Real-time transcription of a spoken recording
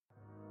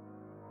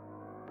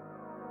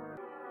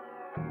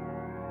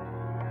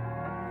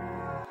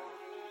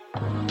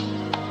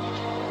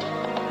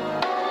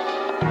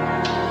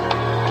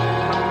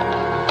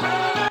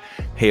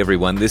Hey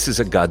everyone, this is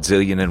a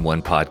Godzillion and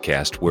One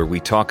podcast where we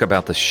talk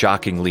about the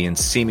shockingly and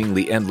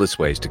seemingly endless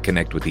ways to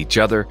connect with each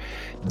other,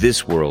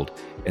 this world,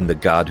 and the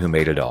God who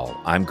made it all.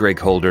 I'm Greg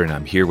Holder, and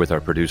I'm here with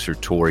our producer,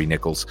 Tori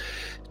Nichols.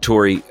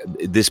 Tori,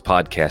 this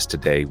podcast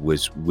today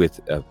was with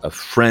a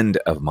friend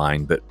of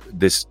mine, but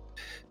this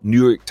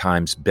New York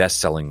Times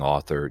bestselling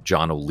author,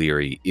 John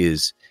O'Leary,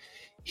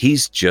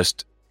 he's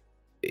just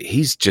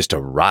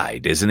a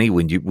ride, isn't he?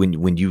 When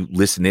you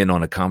listen in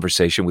on a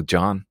conversation with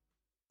John.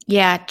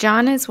 Yeah,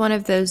 John is one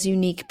of those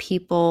unique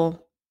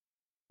people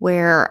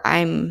where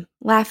I'm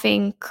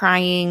laughing,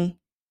 crying,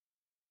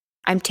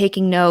 I'm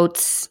taking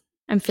notes,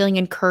 I'm feeling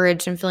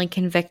encouraged, I'm feeling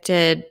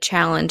convicted,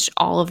 challenged,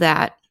 all of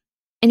that.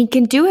 And he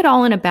can do it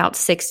all in about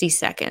 60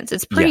 seconds.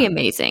 It's pretty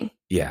amazing.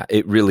 Yeah,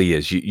 it really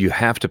is. You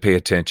have to pay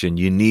attention.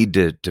 You need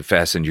to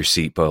fasten your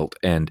seatbelt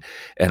and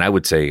I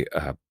would say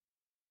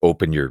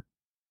open your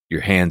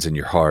hands and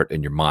your heart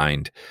and your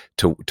mind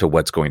to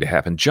what's going to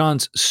happen.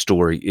 John's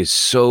story is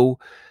so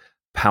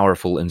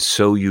powerful and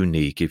so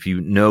unique. If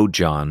you know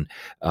John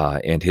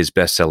and his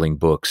best-selling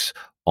books,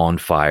 On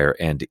Fire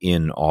and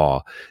In Awe,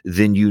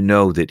 then you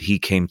know that he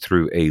came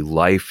through a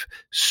life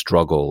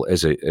struggle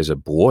as a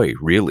boy,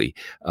 really,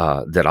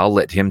 that I'll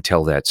let him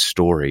tell that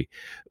story.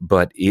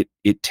 But it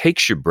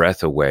takes your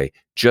breath away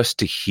just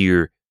to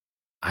hear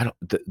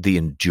the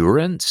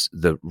endurance,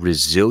 the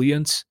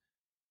resilience.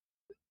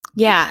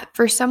 Yeah,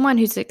 for someone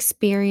who's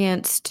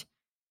experienced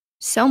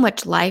so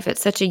much life at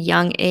such a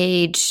young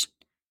age,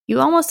 you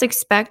almost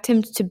expect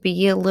him to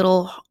be a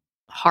little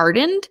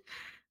hardened,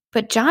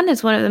 but John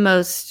is one of the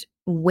most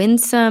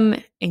winsome,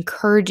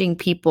 encouraging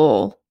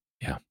people.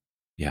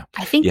 Yeah.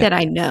 I think that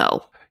I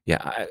know.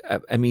 Yeah.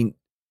 I mean,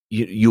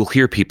 you'll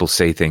hear people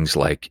say things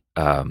like,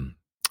 man,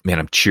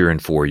 I'm cheering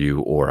for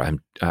you, or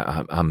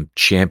I'm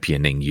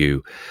championing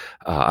you.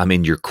 I'm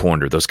in your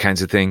corner, those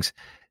kinds of things.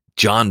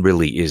 John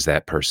really is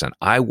that person.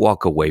 I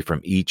walk away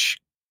from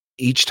each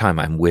time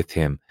I'm with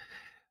him,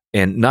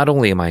 and not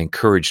only am I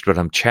encouraged, but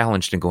I'm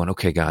challenged and going,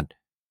 okay, God,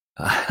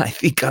 I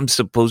think I'm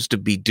supposed to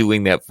be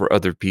doing that for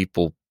other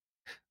people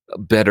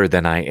better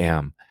than I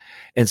am.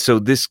 And so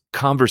this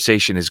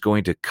conversation is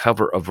going to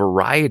cover a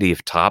variety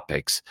of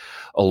topics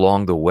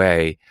along the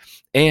way.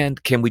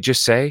 And can we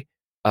just say,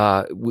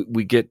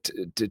 we get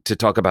to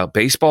talk about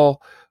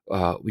baseball.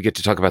 We get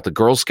to talk about the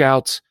Girl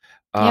Scouts.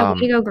 Yeah,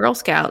 way to go Girl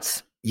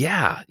Scouts.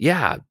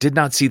 Yeah. Did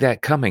not see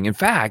that coming. In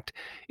fact,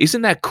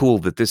 isn't that cool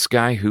that this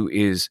guy who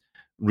is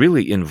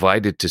really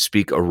invited to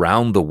speak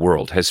around the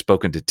world, has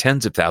spoken to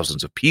tens of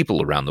thousands of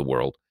people around the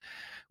world.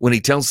 When he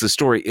tells the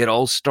story, it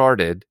all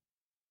started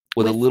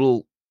with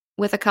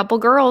a couple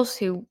girls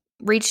who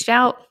reached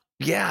out.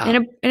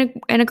 Yeah. In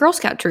a Girl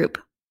Scout troop.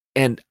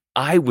 And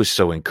I was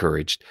so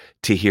encouraged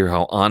to hear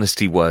how honest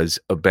he was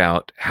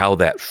about how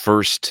that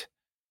first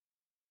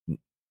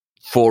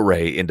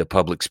foray into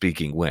public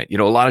speaking went. You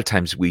know, a lot of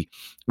times we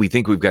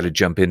think we've got to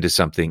jump into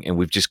something and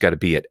we've just got to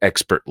be at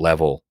expert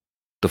level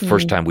the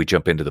first time we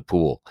jump into the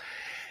pool.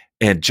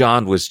 And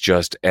John was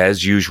just,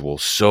 as usual,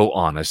 so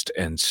honest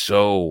and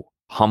so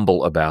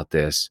humble about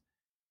this.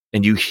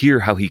 And you hear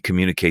how he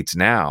communicates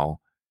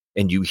now,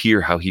 and you hear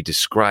how he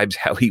describes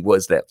how he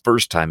was that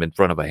first time in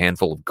front of a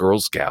handful of Girl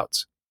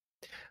Scouts.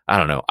 I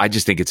don't know. I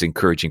just think it's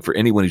encouraging for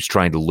anyone who's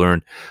trying to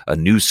learn a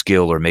new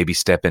skill or maybe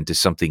step into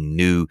something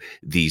new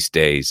these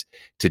days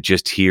to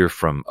just hear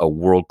from a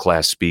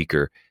world-class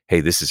speaker, hey,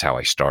 this is how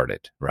I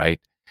started, right?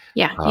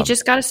 Yeah, you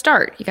just got to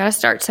start. You got to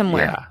start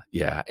somewhere.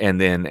 Yeah.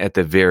 And then at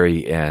the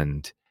very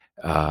end,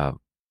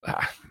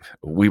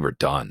 we were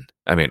done.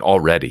 I mean,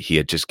 already he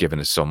had just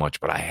given us so much,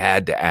 but I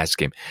had to ask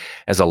him,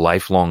 as a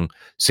lifelong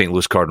St.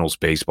 Louis Cardinals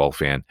baseball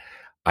fan,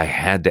 I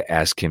had to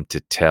ask him to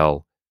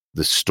tell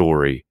the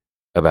story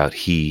about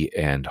he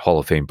and Hall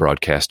of Fame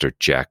broadcaster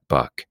Jack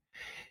Buck.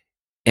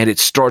 And it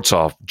starts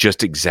off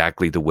just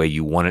exactly the way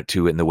you want it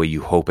to and the way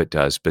you hope it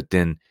does. But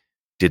then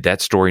did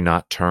that story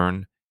not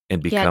turn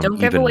and become don't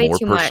give even away more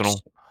too personal?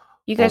 Much.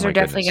 You guys are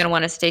definitely going to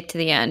want to stay to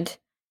the end.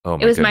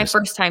 It was my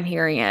first time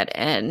hearing it,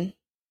 and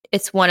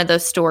it's one of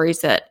those stories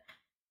that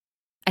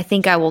I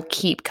think I will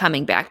keep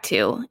coming back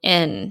to,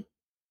 and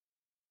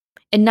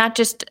not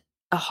just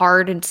a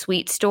hard and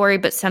sweet story,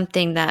 but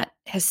something that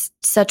has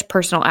such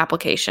personal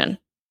application.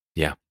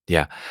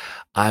 Yeah.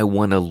 I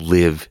want to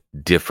live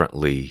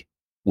differently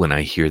when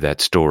I hear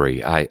that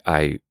story.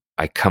 I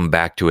come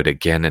back to it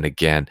again and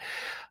again.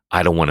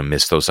 I don't want to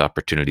miss those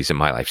opportunities in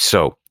my life.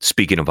 So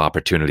speaking of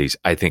opportunities,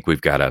 I think we've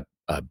got a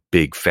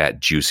big, fat,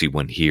 juicy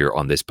one here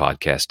on this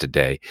podcast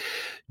today.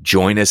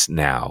 Join us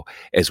now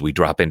as we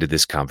drop into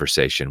this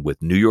conversation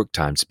with New York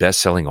Times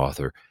bestselling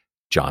author,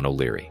 John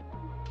O'Leary.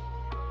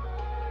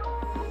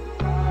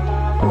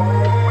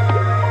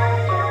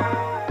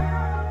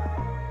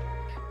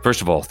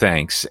 First of all,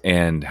 thanks.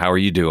 And how are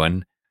you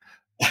doing?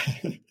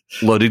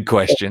 Loaded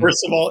question. Well,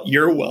 first of all,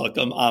 you're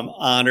welcome. I'm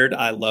honored.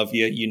 I love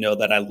you. You know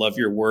that I love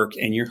your work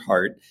and your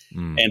heart.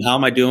 And how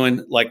am I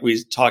doing? Like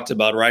we talked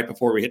about right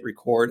before we hit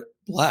record,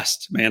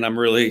 blessed, man. I'm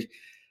really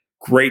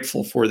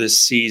grateful for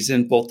this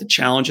season, both the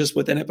challenges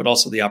within it, but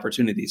also the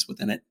opportunities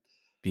within it.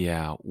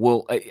 Yeah.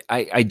 Well,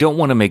 I don't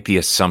want to make the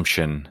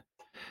assumption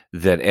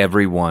that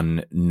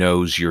everyone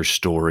knows your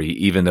story,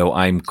 even though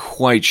I'm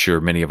quite sure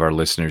many of our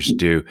listeners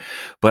do.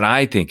 But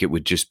I think it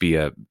would just be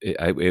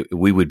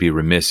we would be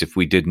remiss if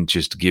we didn't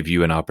just give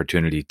you an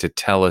opportunity to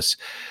tell us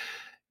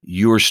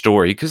your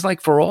story, because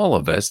like for all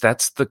of us,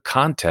 that's the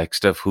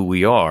context of who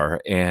we are,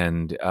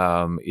 and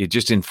it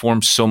just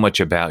informs so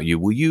much about you.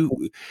 Will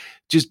you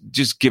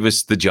just give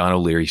us the John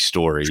O'Leary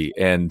story,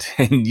 and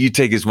you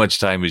take as much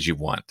time as you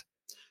want?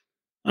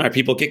 All right,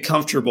 people, get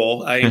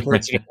comfortable. I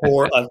encourage you to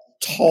pour a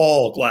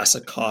tall glass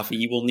of coffee.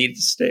 You will need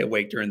to stay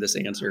awake during this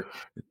answer.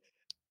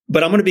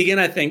 But I'm going to begin,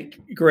 I think,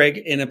 Greg,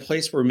 in a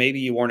place where maybe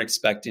you weren't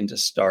expecting to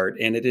start.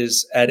 And it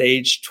is at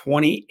age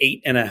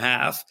 28 and a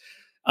half.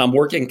 I'm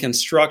working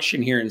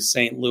construction here in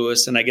St.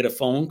 Louis, and I get a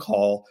phone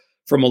call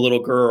from a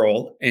little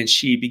girl, and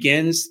she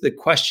begins the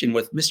question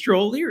with Mr.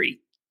 O'Leary.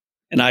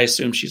 And I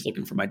assume she's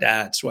looking for my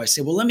dad. So I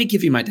say, well, let me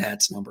give you my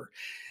dad's number.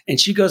 And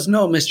she goes,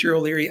 no, Mr.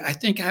 O'Leary, I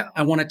think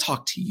I want to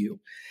talk to you.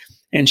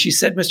 And she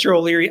said, Mr.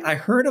 O'Leary, I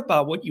heard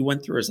about what you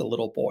went through as a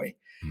little boy.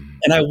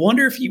 And I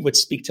wonder if you would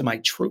speak to my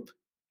troop.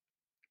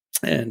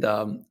 And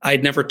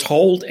I'd never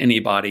told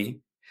anybody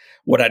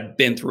what I'd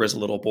been through as a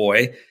little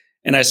boy.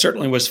 And I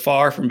certainly was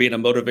far from being a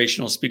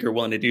motivational speaker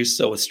willing to do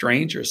so with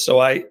strangers. So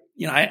I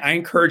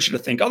encourage you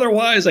to think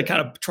otherwise. I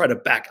kind of try to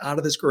back out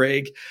of this,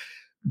 Greg,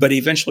 but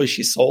eventually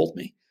she sold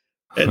me.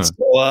 And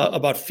so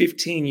about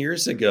 15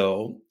 years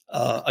ago,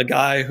 a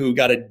guy who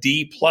got a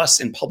D+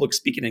 in public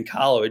speaking in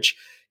college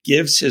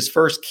gives his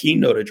first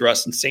keynote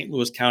address in St.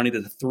 Louis County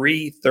to the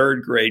 3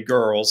 third grade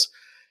girls.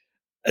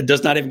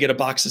 Does not even get a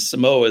box of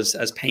Samoas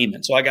as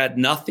payment. So I got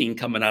nothing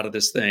coming out of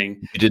this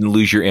thing. You didn't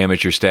lose your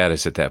amateur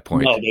status at that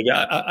point. No, baby.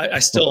 I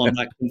still am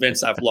not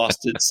convinced I've lost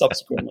it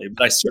subsequently,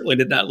 but I certainly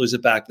did not lose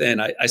it back then.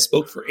 I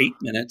spoke for 8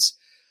 minutes.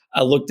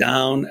 I looked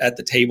down at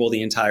the table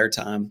the entire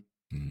time,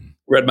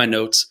 read my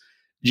notes,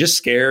 just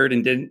scared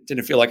and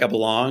didn't feel like I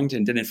belonged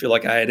and didn't feel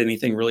like I had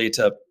anything really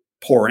to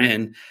pour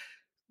in.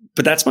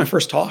 But that's my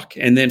first talk.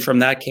 And then from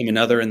that came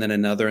another and then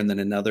another and then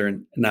another.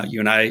 And now you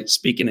and I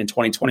speaking in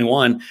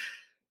 2021,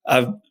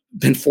 I've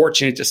been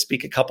fortunate to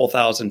speak a couple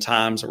thousand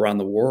times around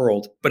the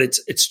world, but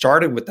it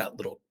started with that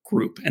little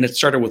group, and it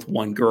started with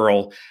one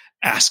girl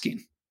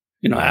asking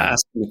the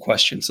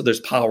question. So there's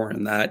power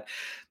in that.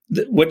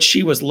 What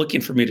she was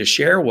looking for me to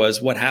share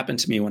was what happened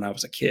to me when I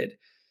was a kid.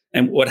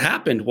 And what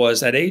happened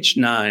was at age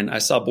 9, I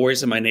saw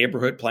boys in my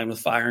neighborhood playing with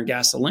fire and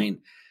gasoline.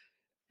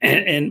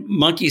 And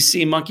monkey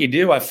see, monkey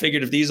do. I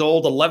figured if these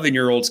old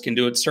 11-year-olds can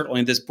do it,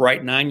 certainly this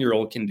bright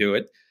 9-year-old can do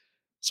it.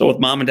 So with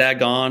mom and dad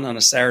gone on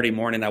a Saturday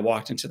morning, I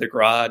walked into the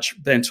garage,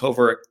 bent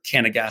over a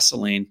can of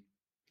gasoline,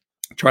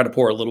 tried to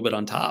pour a little bit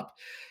on top.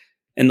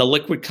 And the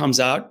liquid comes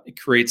out. It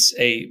creates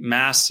a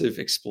massive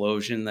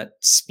explosion that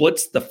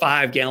splits the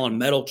 5-gallon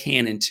metal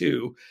can in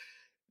two,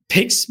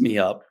 picks me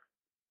up,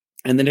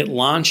 and then it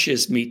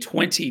launches me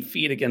 20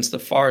 feet against the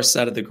far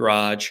side of the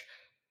garage,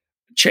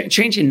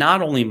 changing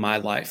not only my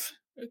life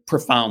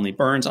profoundly,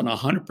 burns on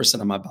 100%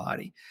 of my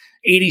body.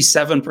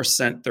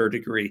 87% third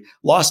degree,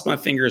 lost my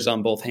fingers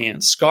on both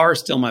hands, scars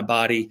still my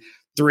body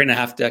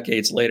 3.5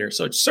 decades later.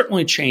 So it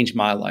certainly changed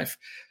my life.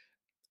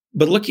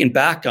 But looking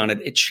back on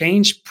it, it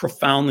changed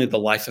profoundly the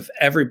life of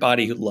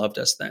everybody who loved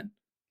us then.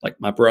 Like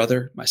my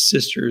brother, my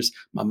sisters,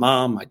 my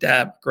mom, my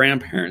dad, my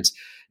grandparents,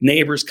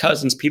 neighbors,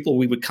 cousins, people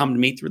we would come to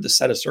meet through the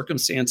set of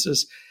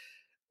circumstances.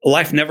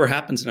 Life never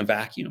happens in a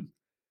vacuum.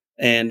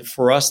 And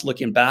for us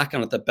looking back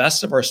on it, the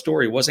best of our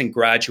story wasn't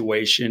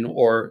graduation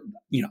or,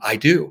 I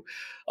do.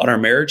 On our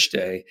marriage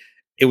day,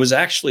 it was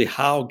actually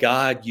how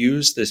God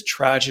used this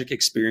tragic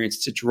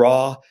experience to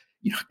draw,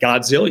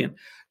 Godzillion,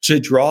 to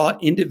draw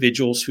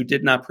individuals who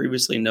did not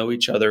previously know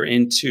each other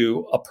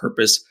into a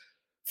purpose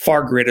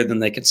far greater than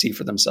they could see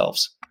for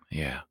themselves.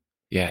 Yeah.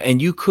 Yeah.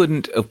 And you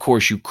couldn't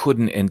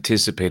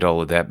anticipate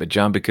all of that. But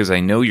John, because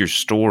I know your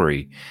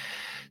story,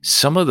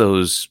 some of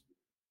those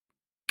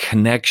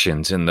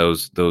connections and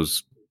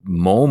those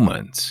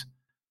moments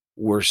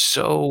were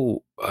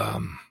so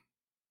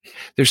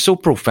they're so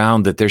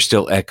profound that they're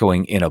still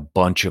echoing in a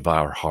bunch of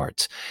our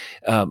hearts.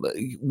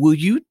 Will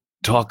you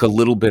talk a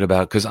little bit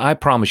about, because I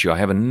promise you, I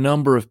have a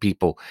number of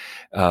people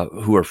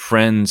who are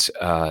friends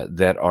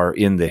that are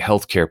in the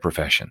healthcare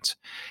professions.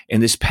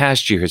 And this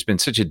past year has been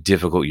such a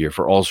difficult year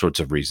for all sorts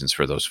of reasons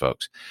for those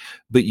folks.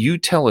 But you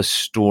tell a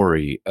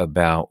story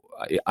about,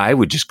 I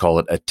would just call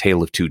it a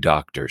tale of two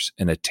doctors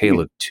and a tale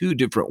of two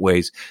different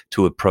ways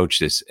to approach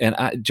this. And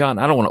John,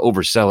 I don't want to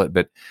oversell it,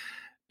 but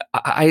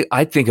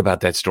I think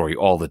about that story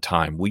all the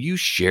time. Will you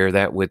share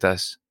that with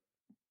us?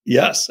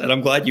 Yes. And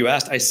I'm glad you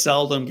asked. I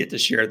seldom get to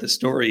share the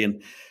story.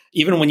 And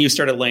even when you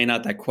started laying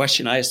out that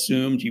question, I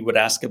assumed you would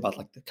ask about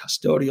like the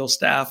custodial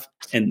staff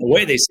and the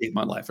way they saved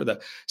my life, or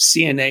the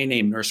CNA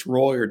named Nurse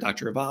Roy or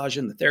Dr.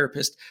 Avajan, the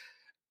therapist,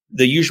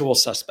 the usual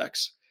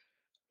suspects.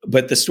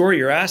 But the story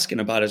you're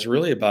asking about is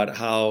really about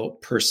how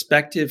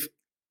perspective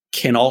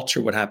can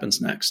alter what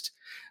happens next.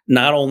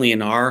 Not only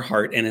in our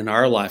heart and in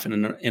our life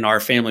and in our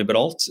family, but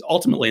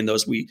ultimately in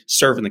those we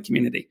serve in the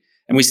community.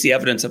 And we see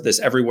evidence of this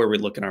everywhere we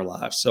look in our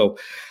lives. So,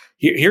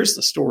 Here's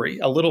the story.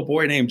 A little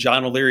boy named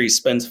John O'Leary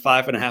spends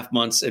 5.5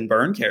 months in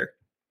burn care.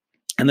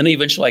 And then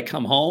eventually I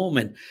come home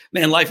and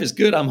man, life is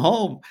good. I'm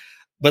home.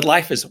 But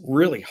life is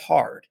really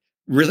hard,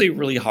 really,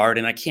 really hard.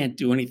 And I can't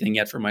do anything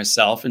yet for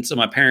myself. And so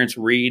my parents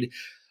read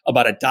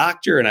about a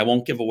doctor, and I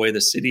won't give away the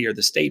city or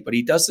the state, but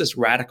he does this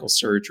radical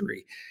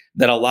surgery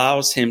that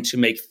allows him to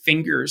make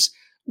fingers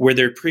where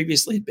there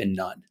previously had been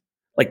none.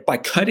 Like by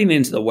cutting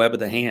into the web of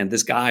the hand,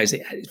 this guy's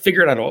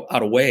figured out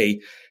a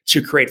way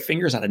to create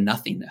fingers out of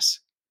nothingness.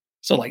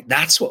 So like,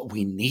 that's what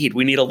we need.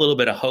 We need a little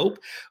bit of hope.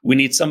 We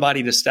need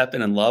somebody to step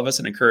in and love us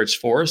and encourage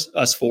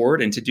us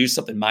forward and to do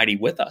something mighty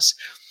with us.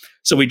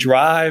 So we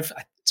drive,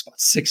 it's about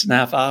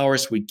 6.5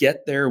 hours. We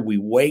get there, we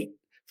wait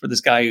for this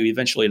guy who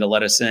eventually to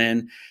let us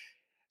in.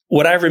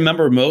 What I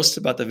remember most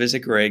about the visit,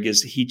 Greg,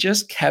 is he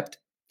just kept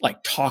like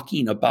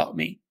talking about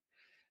me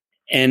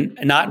and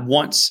not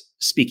once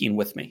speaking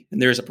with me. And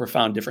there's a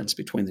profound difference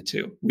between the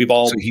two.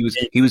 So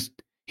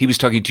he was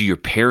talking to your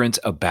parents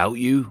about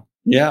you?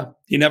 Yeah.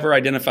 He never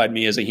identified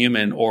me as a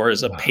human or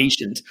as a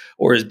patient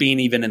or as being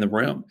even in the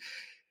room.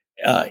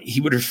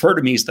 He would refer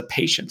to me as the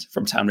patient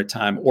from time to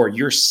time, or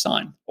your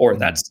son, or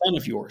that son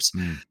of yours.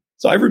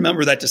 So I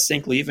remember that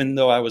distinctly, even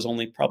though I was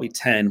only probably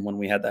 10 when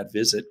we had that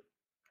visit.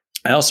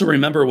 I also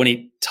remember when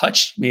he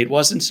touched me, it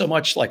wasn't so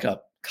much like a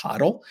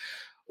coddle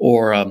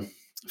or a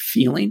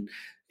feeling.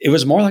 It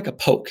was more like a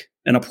poke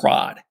and a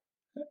prod,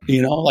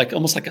 like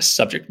almost like a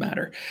subject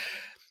matter.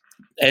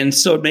 And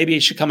so maybe it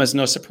should come as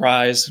no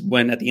surprise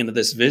when at the end of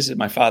this visit,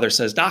 my father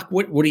says, Doc,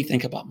 what do you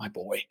think about my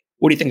boy?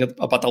 What do you think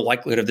about the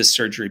likelihood of this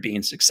surgery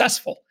being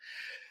successful?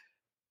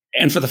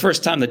 And for the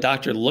first time, the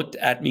doctor looked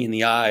at me in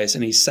the eyes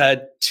and he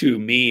said to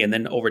me and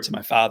then over to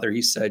my father,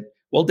 he said,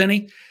 well,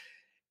 Denny,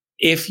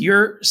 if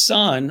your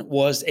son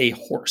was a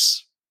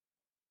horse,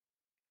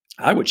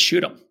 I would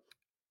shoot him.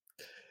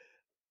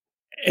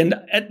 And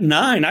at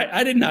 9,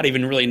 I did not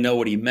even really know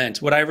what he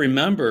meant. What I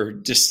remember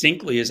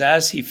distinctly is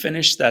as he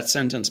finished that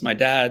sentence, my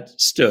dad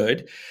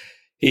stood.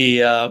 He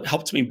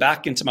helped me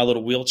back into my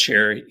little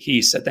wheelchair.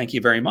 He said, thank you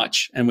very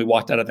much. And we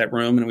walked out of that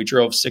room and we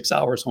drove 6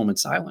 hours home in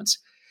silence.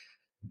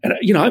 And,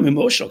 I'm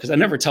emotional because I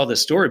never tell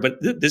this story, but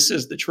this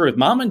is the truth.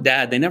 Mom and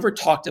Dad, they never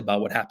talked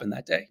about what happened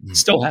that day.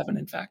 Still haven't,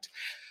 in fact.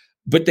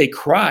 But they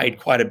cried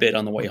quite a bit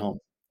on the way home.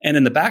 And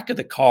in the back of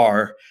the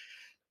car,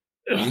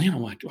 I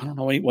don't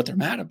know what they're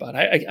mad about.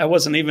 I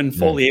wasn't even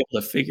fully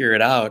able to figure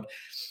it out.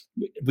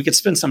 We could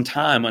spend some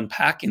time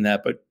unpacking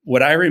that. But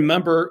what I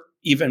remember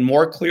even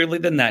more clearly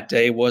than that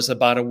day was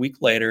about a week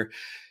later,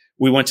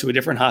 we went to a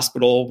different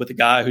hospital with a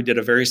guy who did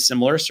a very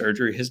similar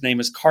surgery. His name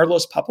is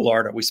Carlos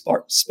Papalardo. We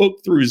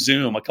spoke through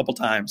Zoom a couple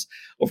times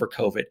over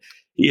COVID.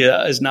 He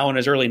is now in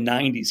his early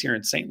 90s here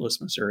in St. Louis,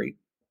 Missouri.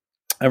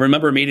 I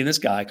remember meeting this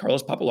guy,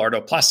 Carlos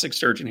Papalardo, plastic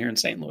surgeon here in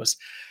St. Louis.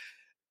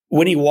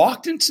 When he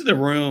walked into the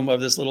room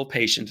of this little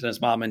patient and his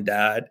mom and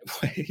dad,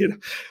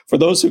 for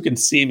those who can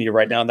see me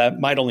right now, that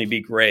might only be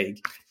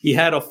Greg. He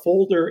had a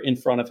folder in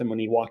front of him when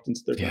he walked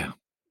into the room.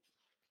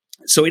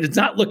 So he did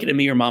not look at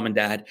me or mom and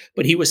dad,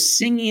 but he was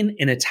singing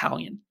in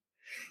Italian.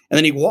 And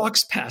then he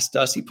walks past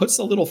us. He puts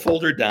the little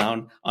folder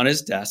down on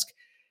his desk.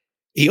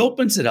 He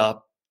opens it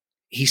up.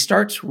 He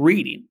starts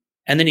reading.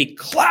 And then he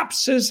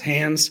claps his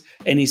hands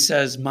and he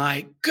says,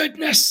 my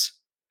goodness,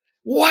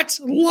 what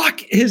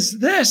luck is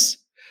this?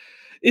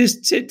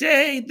 Is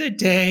today the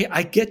day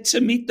I get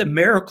to meet the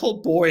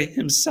miracle boy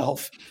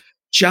himself,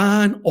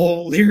 John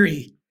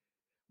O'Leary.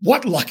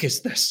 What luck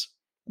is this?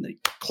 And then he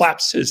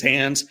claps his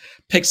hands,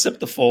 picks up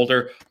the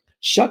folder,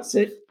 shuts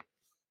it,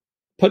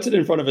 puts it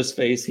in front of his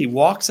face. He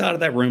walks out of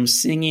that room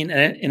singing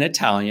in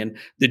Italian.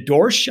 The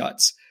door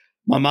shuts.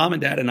 My mom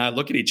and dad and I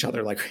look at each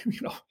other like,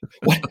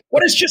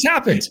 what has just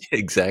happened?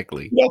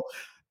 Exactly.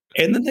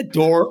 And then the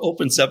door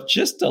opens up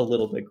just a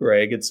little bit,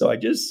 Greg. And so I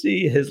just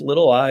see his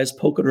little eyes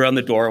poking around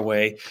the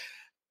doorway.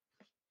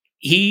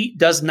 He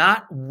does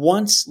not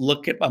once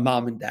look at my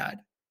mom and dad.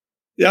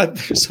 Yeah,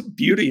 there's some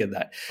beauty in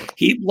that.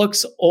 He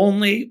looks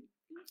only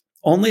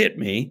at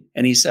me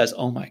and he says,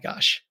 oh my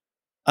gosh,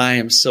 I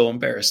am so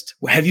embarrassed.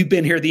 Have you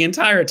been here the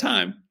entire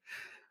time?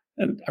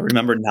 And I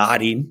remember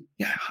nodding.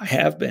 Yeah, I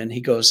have been.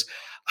 He goes,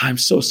 I'm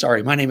so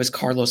sorry. My name is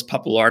Carlos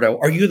Papalardo.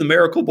 Are you the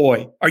miracle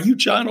boy? Are you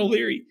John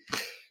O'Leary?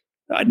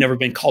 I'd never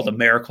been called a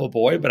miracle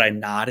boy, but I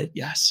nodded,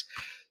 yes.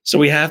 So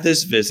we have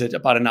this visit.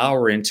 About an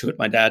hour into it,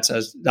 my dad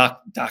says,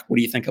 Doc, what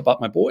do you think about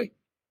my boy?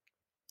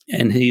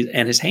 And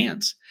his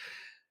hands.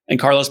 And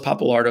Carlos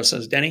Papalardo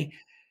says, Denny,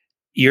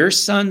 your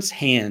son's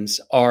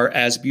hands are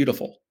as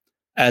beautiful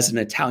as an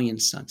Italian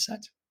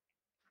sunset.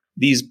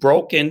 These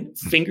broken,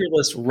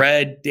 fingerless,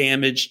 red,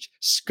 damaged,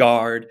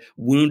 scarred,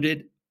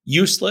 wounded,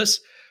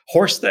 useless,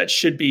 horse that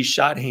should be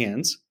shot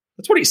hands,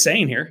 that's what he's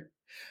saying here,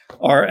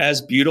 are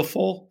as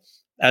beautiful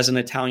as an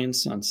Italian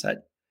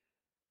sunset.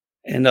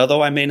 And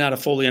although I may not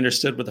have fully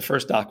understood where the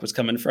first doc was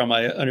coming from,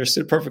 I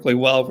understood perfectly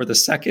well where the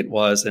second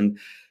was. And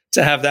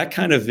to have that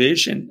kind of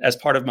vision as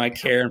part of my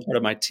care and part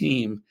of my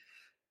team,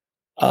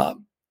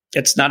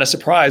 it's not a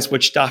surprise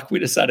which doc we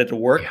decided to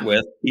work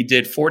with. He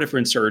did 4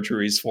 different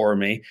surgeries for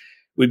me.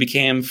 We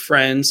became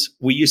friends.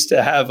 We used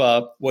to have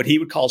what he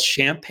would call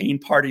champagne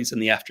parties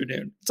in the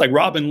afternoon. It's like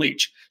Robin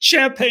Leach,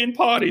 champagne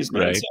parties,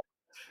 man. Right. So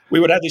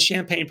we would have these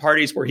champagne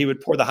parties where he would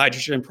pour the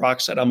hydrogen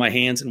peroxide on my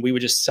hands, and we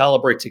would just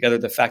celebrate together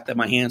the fact that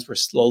my hands were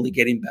slowly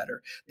getting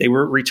better. They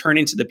were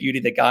returning to the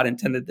beauty that God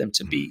intended them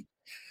to be.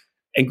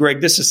 And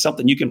Greg, this is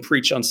something you can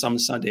preach on some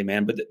Sunday,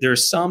 man, but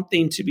there's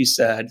something to be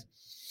said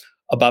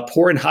about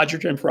pouring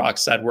hydrogen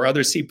peroxide where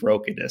others see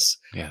brokenness,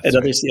 and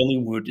others see only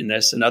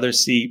woundedness, and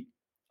others see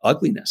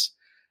ugliness.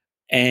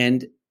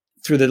 And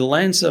through the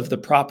lens of the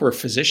proper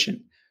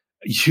physician,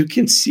 you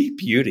can see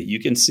beauty. You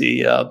can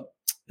see an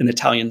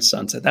Italian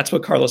sunset. That's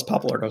what Carlos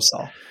Pappalardo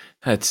saw.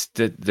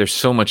 There's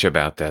so much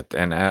about that.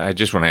 And I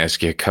just want to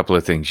ask you a couple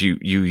of things. You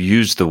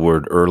used the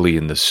word early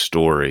in the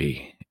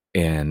story,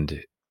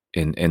 and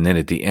then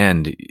at the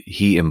end,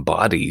 he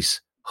embodies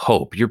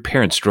hope. Your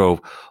parents drove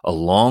a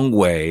long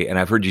way, and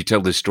I've heard you tell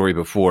this story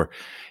before,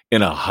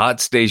 in a hot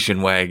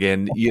station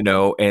wagon,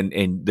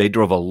 and they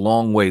drove a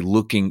long way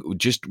looking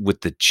just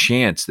with the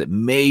chance that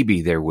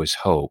maybe there was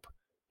hope.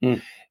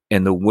 Mm.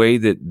 And the way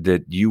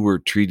that you were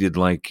treated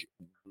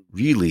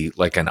really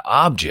like an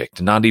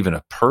object, not even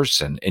a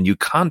person. And you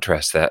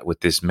contrast that with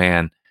this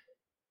man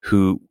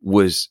who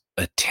was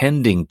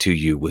attending to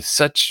you with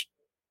such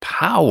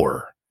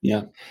power.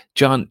 Yeah.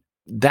 John,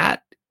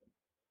 that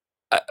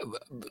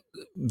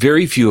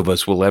very few of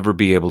us will ever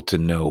be able to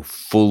know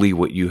fully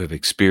what you have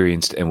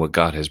experienced and what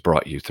God has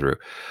brought you through.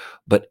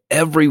 But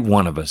every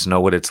one of us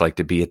know what it's like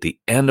to be at the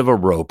end of a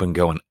rope and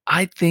going,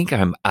 I think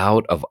I'm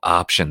out of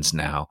options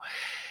now.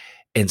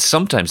 And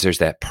sometimes there's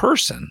that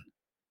person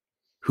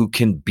who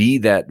can be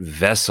that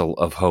vessel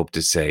of hope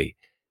to say,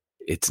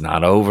 it's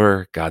not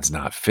over, God's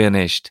not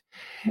finished.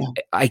 Yeah.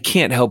 I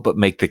can't help but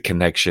make the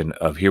connection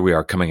of here we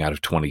are coming out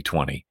of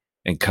 2020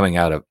 and coming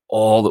out of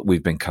all that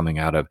we've been coming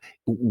out of.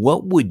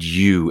 What would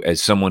you,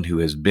 as someone who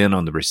has been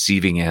on the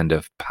receiving end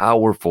of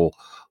powerful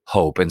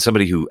hope and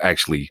somebody who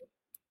actually,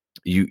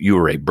 you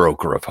are a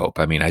broker of hope.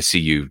 I mean, I see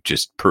you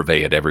just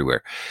purvey it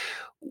everywhere.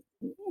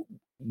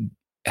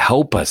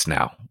 Help us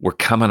now. We're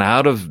coming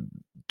out of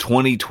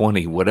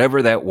 2020,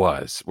 whatever that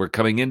was. We're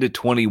coming into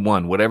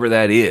 21, whatever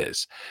that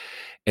is.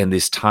 And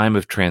this time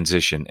of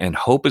transition. And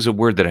hope is a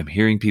word that I'm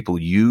hearing people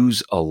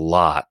use a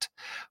lot,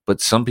 but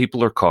some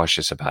people are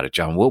cautious about it.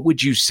 John, what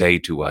would you say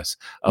to us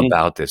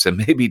about this? And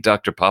maybe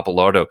Dr.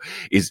 Pappalardo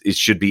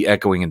should be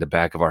echoing in the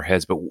back of our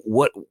heads, but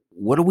what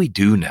do we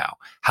do now?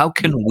 How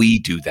can we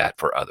do that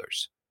for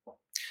others?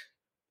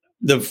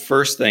 The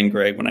first thing,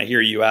 Greg, when I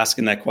hear you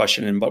asking that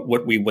question and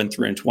what we went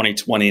through in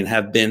 2020 and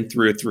have been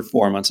through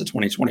 4 months of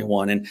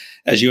 2021. And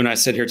as you and I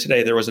sit here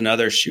today, there was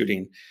another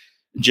shooting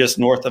just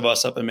north of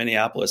us up in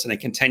Minneapolis, and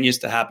it continues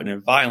to happen in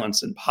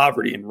violence and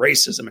poverty and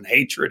racism and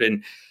hatred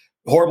and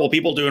horrible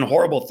people doing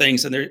horrible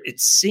things. And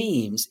it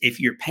seems if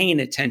you're paying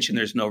attention,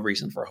 there's no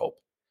reason for hope.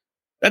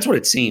 That's what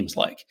it seems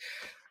like.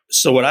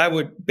 So what I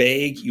would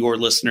beg your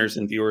listeners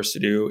and viewers to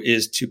do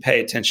is to pay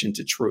attention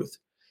to truth.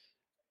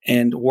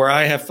 And where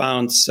I have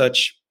found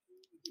such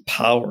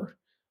power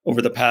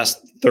over the past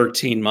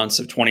 13 months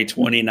of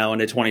 2020 now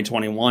into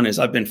 2021 is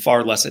I've been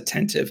far less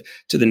attentive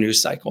to the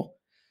news cycle.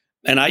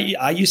 And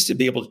I used to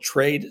be able to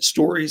trade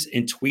stories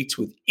and tweets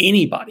with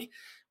anybody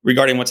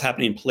regarding what's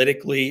happening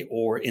politically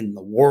or in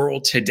the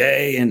world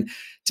today, and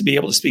to be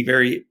able to speak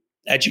very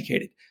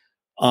educated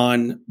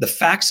on the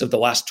facts of the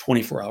last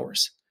 24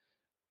 hours.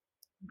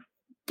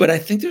 But I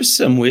think there's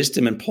some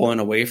wisdom in pulling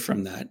away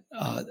from that.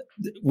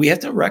 We have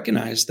to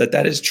recognize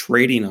that is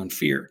trading on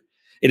fear.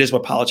 It is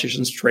what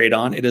politicians trade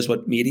on. It is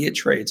what media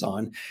trades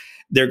on.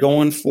 They're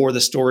going for the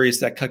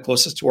stories that cut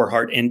closest to our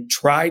heart and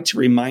try to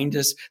remind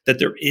us that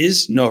there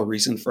is no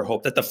reason for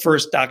hope, that the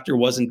first doctor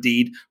was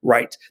indeed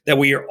right, that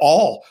we are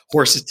all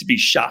horses to be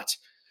shot.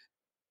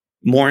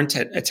 More at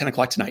 10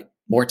 o'clock tonight.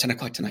 More at 10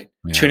 o'clock tonight.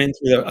 Yeah. Tune in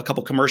through a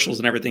couple commercials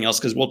and everything else,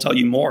 because we'll tell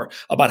you more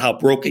about how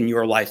broken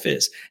your life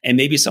is. And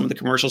maybe some of the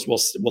commercials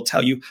will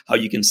tell you how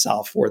you can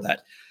solve for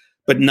that.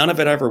 But none of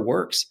it ever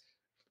works.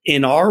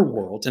 In our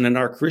world and in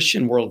our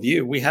Christian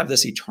worldview, we have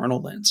this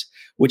eternal lens,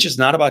 which is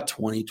not about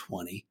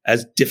 2020,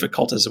 as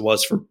difficult as it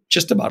was for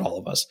just about all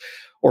of us,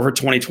 or for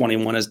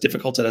 2021, as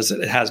difficult as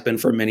it has been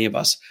for many of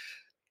us.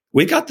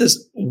 We got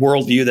this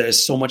worldview that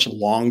is so much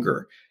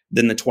longer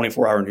than the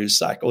 24-hour news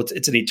cycle.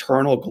 It's an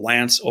eternal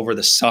glance over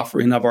the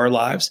suffering of our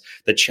lives,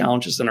 the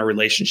challenges in our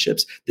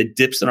relationships, the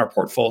dips in our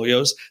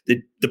portfolios,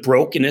 the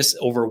brokenness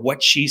over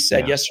what she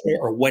said yesterday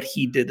or what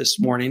he did this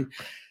morning.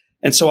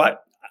 And so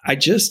I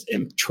just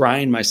am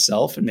trying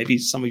myself, and maybe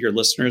some of your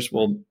listeners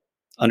will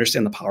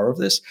understand the power of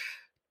this,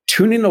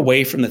 tuning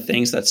away from the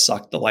things that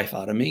suck the life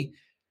out of me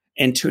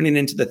and tuning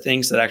into the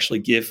things that actually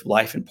give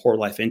life and pour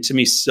life into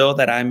me so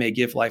that I may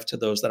give life to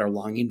those that are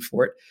longing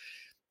for it.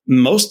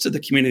 Most of the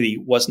community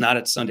was not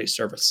at Sunday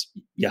service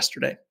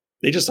yesterday.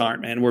 They just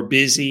aren't, man. We're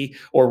busy,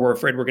 or we're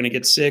afraid we're going to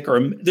get sick,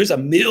 or there's a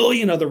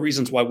million other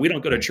reasons why we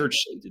don't go to church.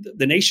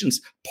 The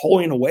nation's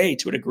pulling away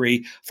to a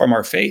degree from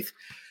our faith.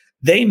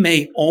 They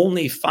may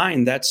only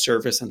find that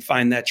service and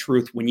find that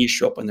truth when you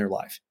show up in their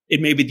life. It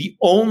may be the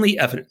only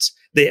evidence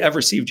they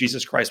ever see of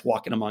Jesus Christ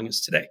walking among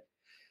us today.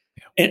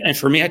 And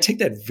for me, I take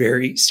that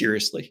very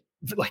seriously.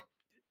 Like,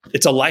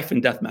 it's a life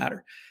and death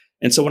matter.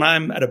 And so when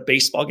I'm at a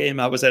baseball game,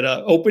 I was at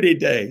a opening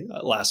day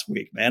last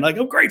week, man. Like,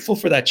 I'm grateful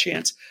for that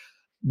chance.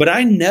 But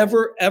I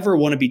never, ever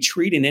want to be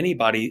treating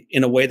anybody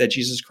in a way that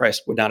Jesus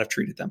Christ would not have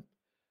treated them.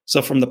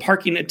 So from the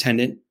parking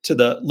attendant to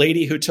the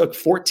lady who took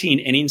 14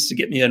 innings to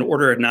get me an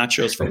order of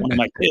nachos for one of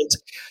my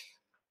kids,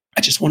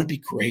 I just want to be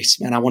grace,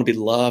 man. I want to be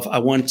love. I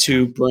want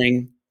to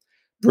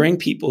bring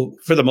people,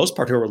 for the most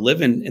part, who are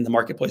living in the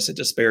marketplace of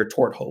despair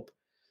toward hope.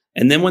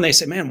 And then when they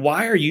say, man,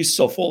 why are you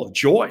so full of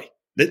joy?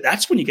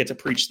 That's when you get to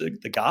preach the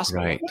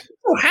gospel. Right.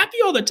 You're so happy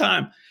all the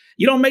time.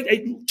 You don't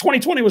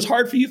 2020 was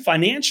hard for you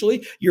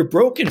financially. You're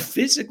broken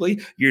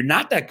physically. You're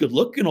not that good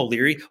looking,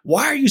 O'Leary.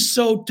 Why are you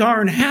so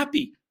darn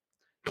happy?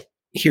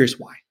 Here's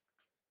why.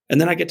 And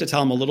then I get to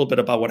tell them a little bit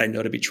about what I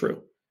know to be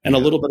true and a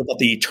little bit about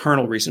the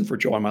eternal reason for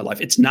joy in my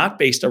life. It's not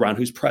based around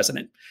who's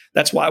president.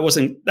 That's why I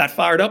wasn't that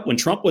fired up when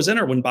Trump was in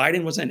or when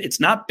Biden was in. It's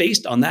not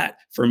based on that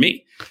for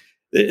me.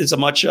 It's a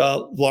much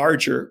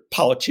larger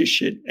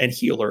politician and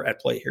healer at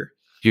play here.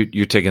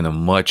 You're taking a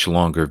much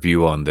longer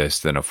view on this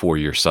than a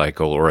 4-year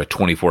cycle or a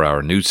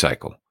 24-hour news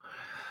cycle.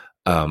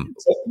 So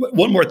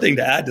one more thing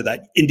to add to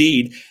that.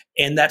 Indeed,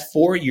 in that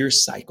 4-year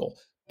cycle,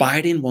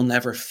 Biden will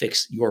never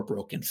fix your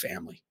broken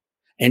family.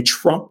 And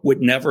Trump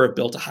would never have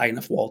built a high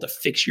enough wall to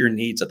fix your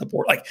needs at the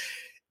border. Like,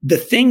 the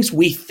things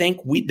we think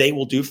they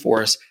will do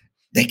for us,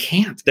 they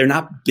can't. They're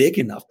not big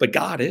enough, but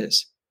God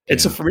is. And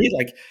so for me,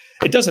 like,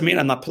 it doesn't mean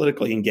I'm not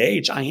politically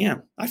engaged. I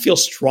am. I feel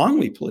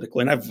strongly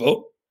politically, and I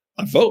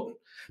vote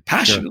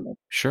passionately.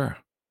 Sure.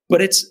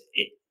 But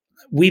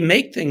we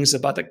make things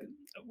about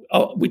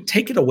we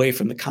take it away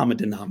from the common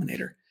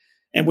denominator,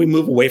 and we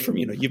move away from,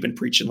 you've been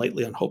preaching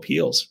lately on hope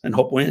heals and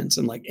hope wins,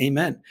 and like,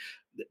 amen.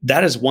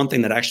 That is one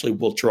thing that actually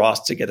will draw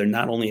us together,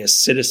 not only as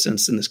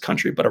citizens in this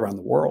country, but around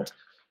the world.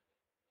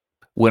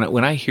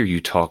 When I hear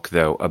you talk,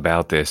 though,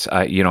 about this,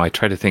 I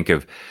try to think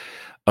of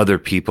other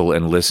people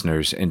and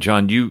listeners. And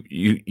John, you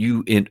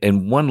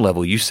in one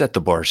level, you set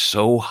the bar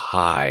so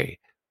high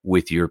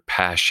with your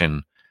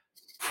passion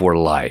for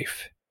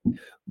life.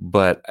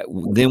 But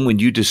then when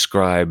you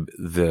describe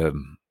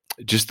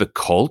just the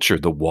culture,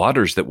 the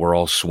waters that we're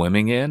all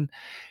swimming in,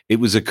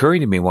 it was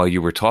occurring to me while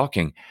you were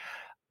talking,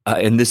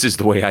 and this is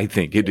the way I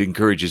think, it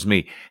encourages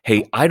me.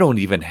 Hey, I don't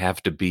even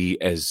have to be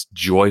as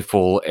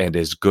joyful and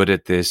as good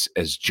at this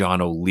as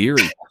John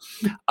O'Leary.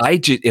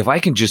 If I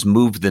can just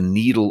move the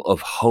needle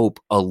of hope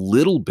a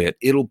little bit,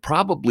 it'll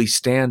probably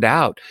stand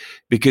out,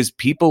 because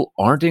people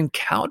aren't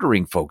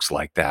encountering folks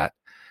like that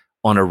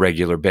on a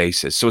regular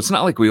basis. So it's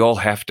not like we all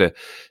have to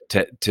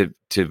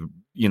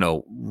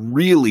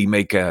really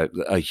make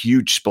a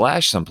huge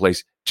splash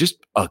someplace. Just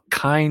a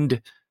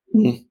kind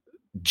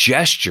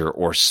gesture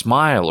or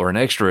smile or an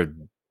extra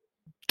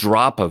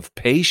drop of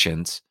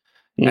patience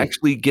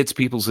actually gets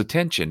people's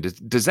attention.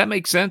 Does that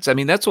make sense? I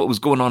mean, that's what was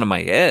going on in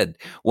my head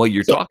while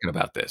you're talking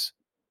about this.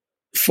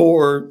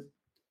 For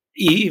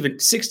even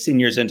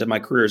 16 years into my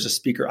career as a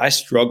speaker, I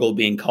struggle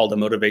being called a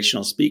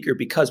motivational speaker,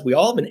 because we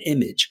all have an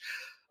image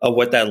of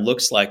what that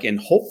looks like. And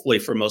hopefully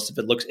for most of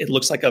it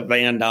looks like a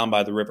van down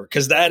by the river,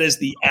 because that is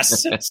the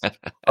essence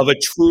of a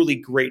truly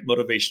great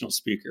motivational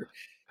speaker.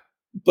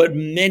 But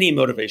many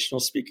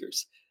motivational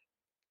speakers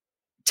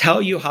tell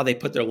you how they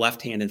put their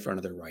left hand in front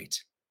of their right,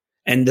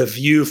 and the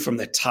view from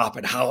the top,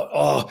 and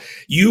how,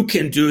 you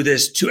can do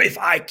this too. If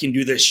I can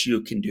do this, you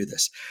can do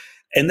this.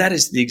 And that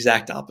is the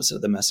exact opposite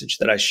of the message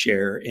that I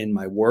share in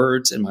my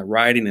words, in my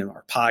writing, in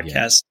our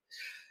podcast.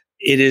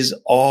 Yeah. It is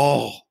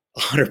all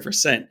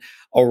 100%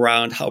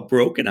 around how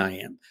broken I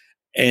am.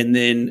 And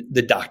then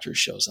the doctor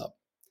shows up.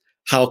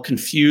 How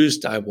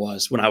confused I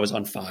was when I was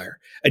on fire.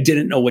 I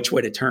didn't know which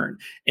way to turn.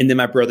 And then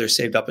my brother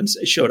showed up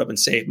and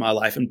saved my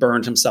life and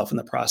burned himself in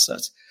the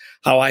process.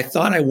 How I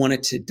thought I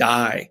wanted to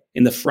die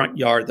in the front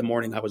yard the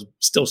morning I was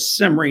still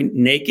simmering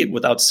naked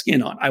without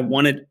skin on. I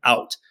wanted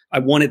out. I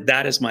wanted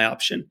that as my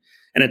option.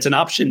 And it's an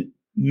option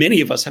many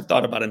of us have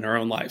thought about in our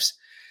own lives.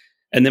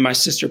 And then my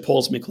sister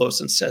pulls me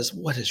close and says,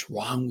 "What is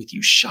wrong with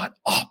you? Shut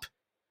up.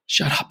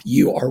 Shut up.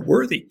 You are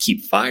worthy.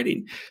 Keep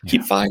fighting.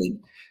 Keep fighting.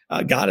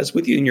 God is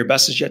with you, and your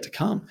best is yet to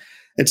come."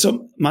 And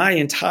so my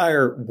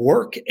entire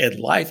work in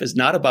life is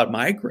not about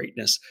my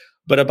greatness,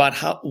 but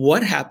about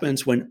what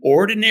happens when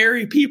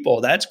ordinary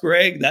people, that's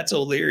Greg, that's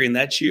O'Leary, and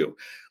that's you,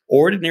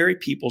 ordinary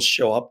people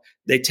show up.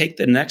 They take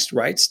the next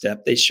right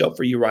step. They show up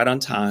for you right on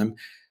time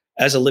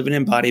as a living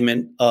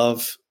embodiment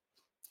of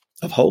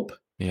hope.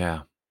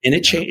 Yeah. And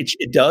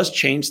it does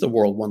change the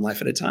world one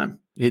life at a time.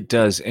 It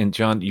does. And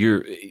John,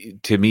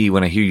 to me,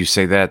 when I hear you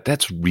say that,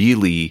 that's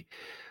really,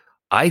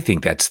 I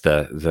think that's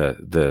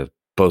the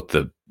both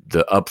the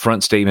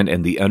upfront statement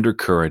and the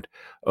undercurrent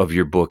of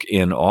your book,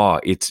 In Awe.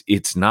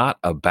 It's not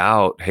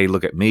about, hey,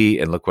 look at me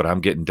and look what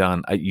I'm getting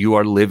done. You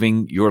are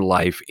living your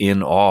life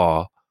in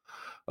awe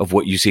of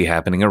what you see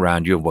happening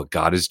around you, of what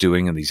God is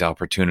doing and these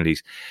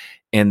opportunities.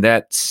 And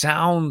that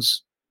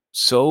sounds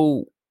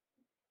so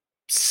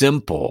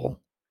simple,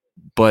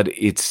 but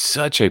it's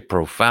such a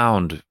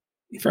profound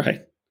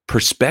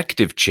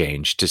perspective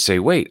change to say,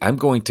 wait, I'm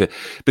going to,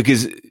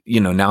 because,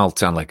 now I'll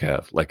sound like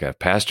a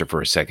pastor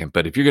for a second,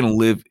 but if you're going to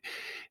live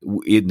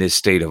in this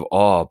state of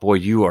awe, boy,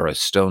 you are a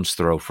stone's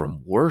throw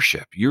from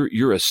worship.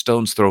 You're a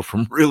stone's throw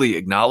from really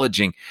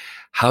acknowledging,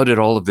 how did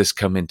all of this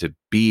come into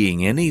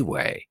being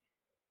anyway?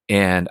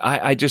 And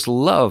I just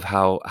love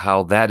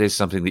how that is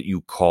something that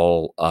you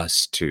call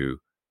us to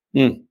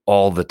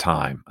all the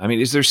time. I mean,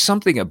 is there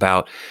something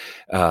about,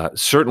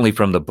 certainly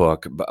from the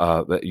book,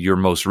 your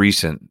most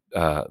recent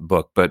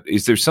book, but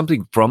is there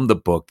something from the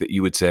book that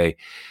you would say,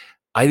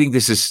 I think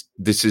this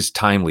is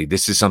timely.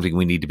 This is something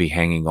we need to be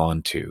hanging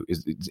on to.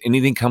 Is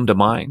anything come to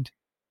mind?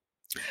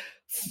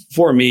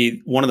 For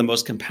me, one of the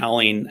most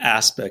compelling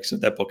aspects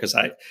of that book is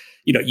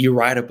you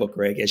write a book,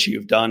 Greg, as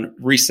you've done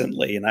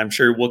recently, and I'm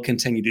sure we'll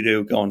continue to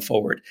do going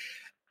forward.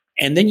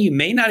 And then you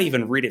may not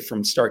even read it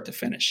from start to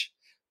finish.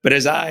 But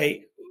as I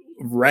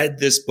read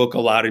this book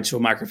aloud into a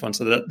microphone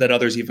so that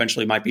others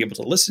eventually might be able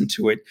to listen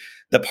to it,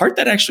 the part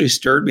that actually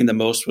stirred me the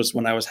most was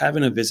when I was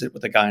having a visit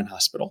with a guy in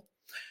hospital.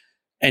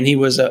 And he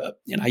was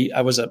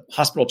I was a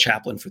hospital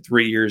chaplain for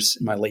 3 years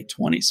in my late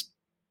 20s.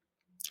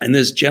 And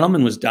this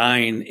gentleman was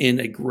dying in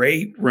a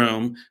gray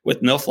room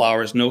with no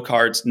flowers, no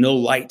cards, no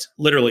light.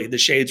 Literally, the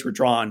shades were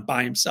drawn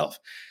by himself.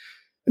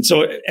 And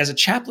so as a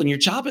chaplain, your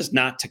job is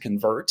not to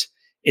convert.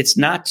 It's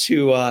not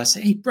to say,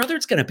 hey, brother,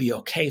 it's going to be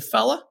okay,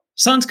 fella.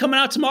 Sun's coming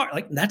out tomorrow.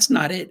 Like, that's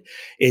not it.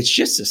 It's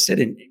just to sit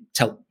and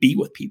to be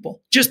with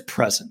people, just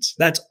presence.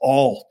 That's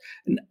all.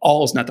 And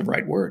all is not the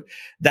right word.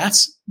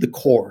 That's the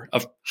core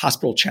of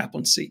hospital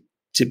chaplaincy,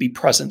 to be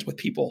present with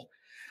people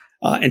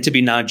and to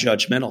be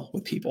non-judgmental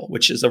with people,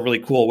 which is a really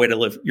cool way to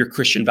live your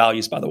Christian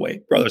values, by the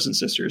way, brothers and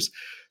sisters.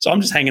 So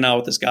I'm just hanging out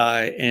with this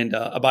guy, and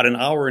about an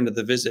hour into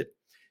the visit,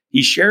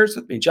 he shares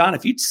with me, John,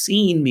 if you'd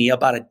seen me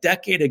about a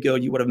decade ago,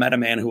 you would have met a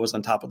man who was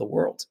on top of the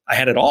world. I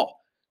had it all.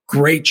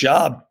 Great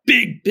job,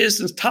 big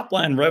business, top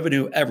line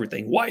revenue,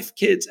 everything, wife,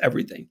 kids,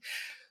 everything.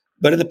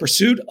 But in the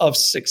pursuit of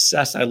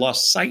success, I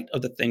lost sight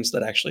of the things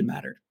that actually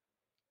mattered.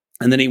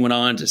 And then he went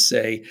on to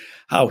say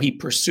how he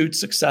pursued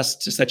success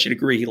to such a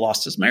degree, he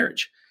lost his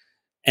marriage.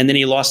 And then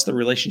he lost the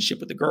relationship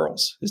with the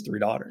girls, his 3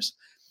 daughters.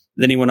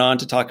 Then he went on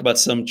to talk about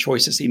some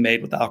choices he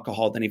made with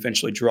alcohol, then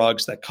eventually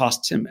drugs that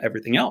cost him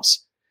everything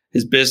else,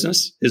 his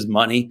business, his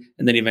money,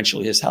 and then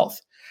eventually his health.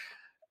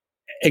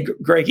 And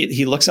Greg,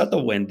 he looks out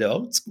the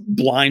window,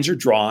 blinds are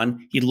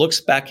drawn. He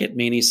looks back at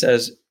me and he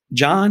says,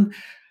 John,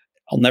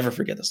 I'll never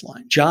forget this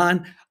line.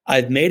 John,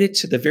 I've made it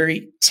to the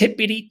very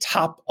tippity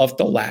top of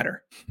the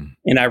ladder.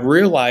 And I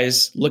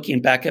realized,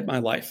 looking back at my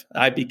life,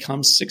 I've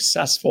become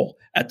successful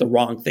at the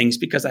wrong things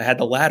because I had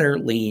the ladder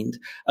leaned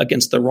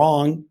against the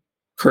wrong,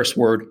 curse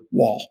word,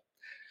 wall.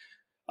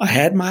 I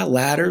had my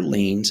ladder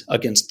leaned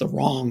against the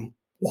wrong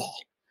wall.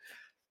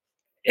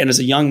 And as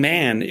a young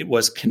man, it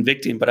was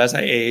convicting. But as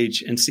I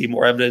age and see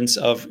more evidence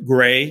of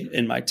gray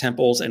in my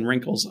temples and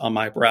wrinkles on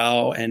my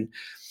brow and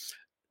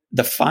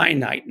the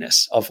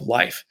finiteness of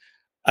life,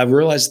 I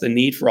realized the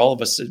need for all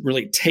of us to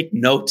really take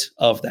note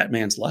of that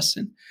man's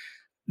lesson.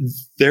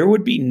 There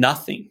would be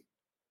nothing,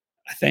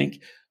 I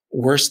think,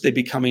 worse than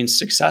becoming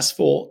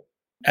successful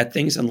at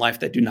things in life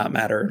that do not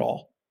matter at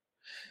all.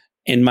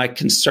 And my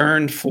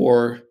concern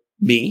for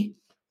me,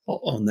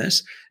 I'll own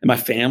this, and my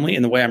family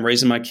and the way I'm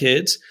raising my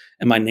kids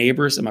and my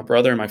neighbors and my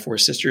brother and my 4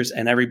 sisters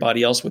and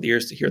everybody else with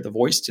ears to hear the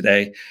voice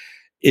today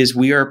is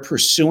we are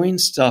pursuing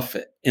stuff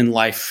in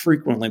life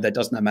frequently that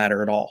does not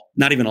matter at all,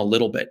 not even a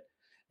little bit.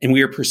 And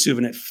we are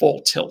pursuing it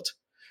full tilt.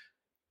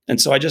 And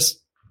so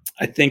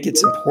I think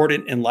it's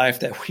important in life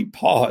that we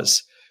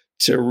pause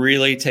to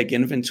really take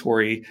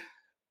inventory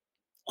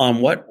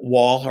on what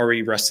wall are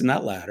we resting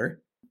that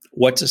ladder?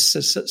 What does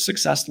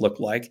success look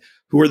like?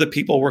 Who are the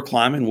people we're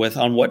climbing with?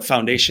 On what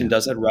foundation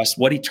does it rest?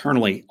 What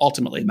eternally,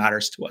 ultimately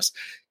matters to us?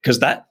 Because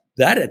that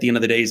at the end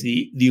of the day is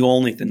the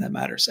only thing that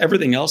matters.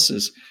 Everything else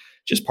is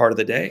just part of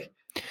the day.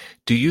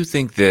 Do you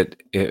think that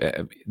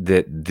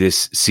that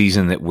this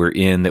season that we're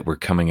in, that we're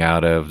coming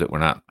out of, that we're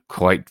not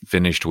quite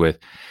finished with,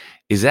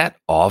 is that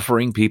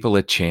offering people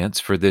a chance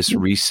for this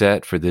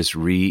reset, for this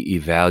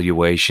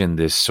reevaluation,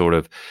 this sort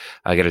of,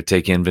 I got to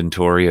take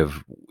inventory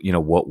of,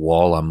 what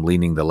wall I'm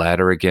leaning the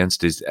ladder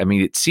against?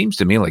 It seems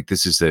to me like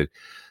this is a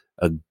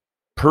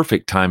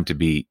perfect time to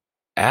be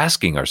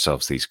asking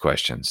ourselves these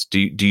questions. Do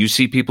you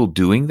see people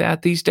doing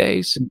that these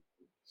days?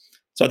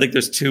 So I think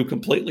there's 2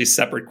 completely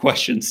separate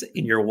questions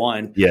in your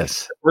one.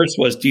 Yes. The first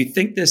was, do you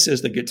think this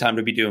is the good time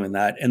to be doing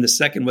that? And the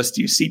second was,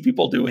 do you see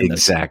people doing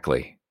this?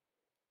 Exactly.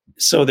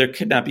 So there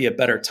could not be a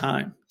better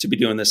time to be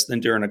doing this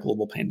than during a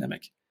global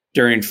pandemic,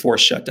 during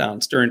forced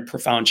shutdowns, during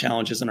profound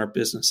challenges in our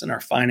business and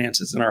our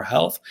finances and our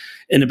health,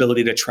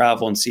 inability to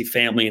travel and see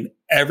family and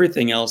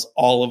everything else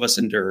all of us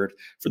endured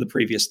for the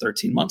previous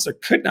 13 months. There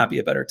could not be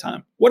a better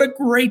time. What a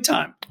great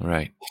time.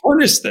 Right.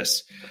 Harness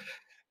this.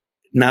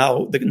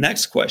 Now, the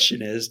next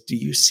question is, do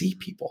you see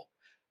people?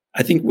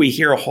 I think we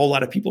hear a whole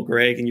lot of people,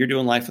 Greg, and you're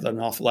doing life with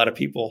an awful lot of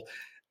people.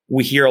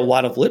 We hear a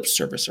lot of lip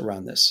service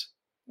around this,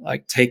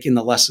 like taking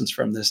the lessons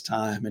from this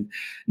time and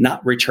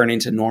not returning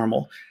to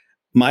normal.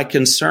 My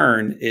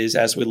concern is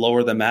as we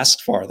lower the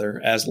masks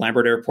farther, as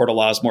Lambert Airport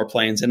allows more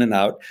planes in and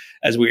out,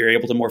 as we are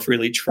able to more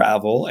freely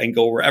travel and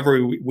go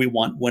wherever we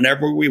want,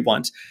 whenever we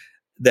want,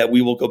 that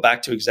we will go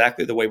back to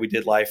exactly the way we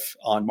did life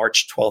on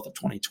March 12th of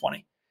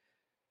 2020.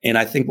 And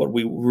I think what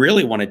we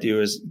really want to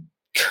do is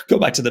go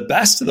back to the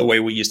best of the way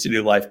we used to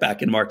do life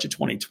back in March of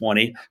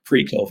 2020,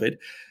 pre-COVID,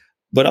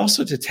 but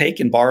also to take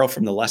and borrow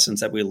from the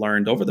lessons that we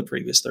learned over the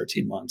previous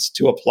 13 months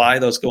to apply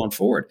those going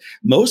forward.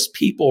 Most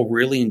people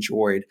really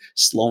enjoyed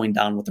slowing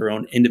down with their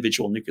own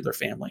individual nuclear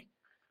family.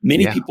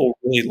 Many people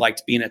really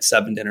liked being at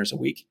 7 dinners a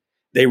week.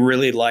 They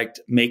really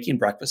liked making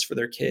breakfast for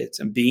their kids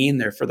and being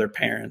there for their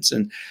parents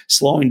and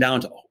slowing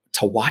down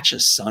to watch a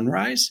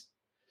sunrise,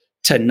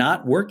 to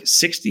not work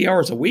 60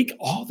 hours a week,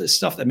 all this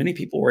stuff that many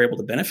people were able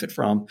to benefit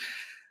from.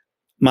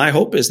 My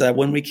hope is that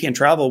when we can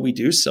travel, we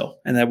do so,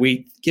 and that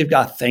we give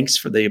God thanks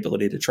for the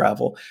ability to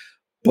travel,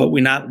 but we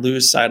not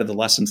lose sight of the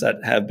lessons that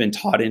have been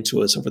taught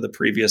into us over the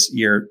previous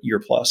year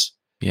plus.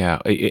 Yeah,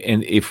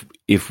 and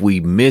if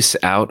we miss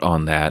out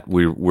on that,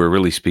 we're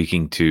really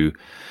speaking to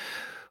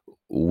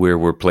where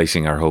we're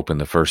placing our hope in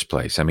the first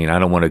place. I mean, I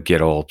don't want to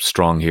get all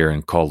strong here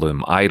and call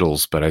them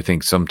idols, but I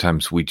think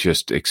sometimes we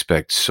just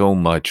expect so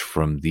much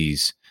from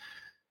these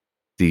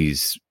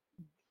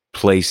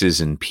places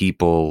and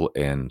people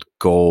and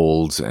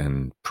goals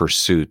and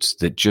pursuits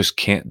that just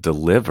can't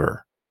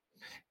deliver.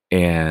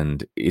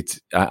 And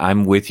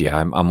I'm with you.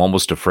 I'm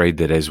almost afraid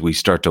that as we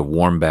start to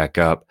warm back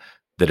up,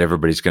 that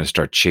everybody's going to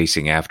start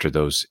chasing after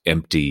those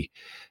empty,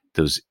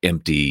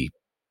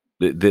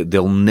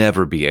 they'll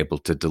never be able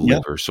to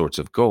deliver sorts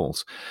of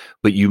goals.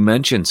 But you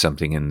mentioned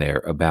something in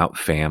there about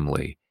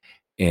family.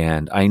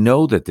 And I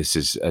know that this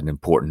is an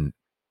important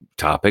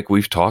topic.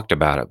 We've talked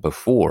about it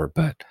before,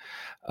 but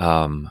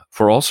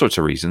for all sorts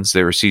of reasons,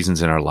 there are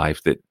seasons in our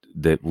life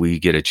that we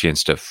get a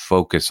chance to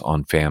focus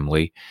on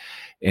family,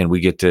 and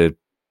we get to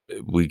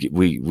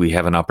we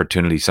have an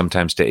opportunity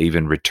sometimes to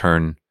even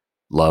return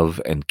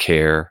love and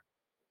care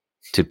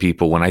to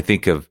people. When I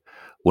think of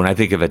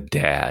a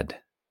dad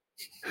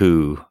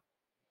who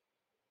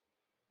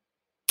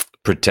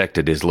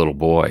protected his little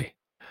boy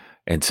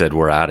and said,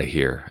 "We're out of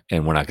here,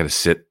 and we're not going to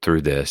sit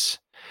through this,"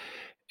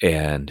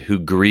 and who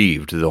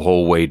grieved the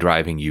whole way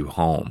driving you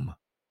home.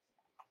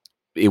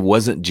 It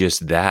wasn't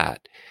just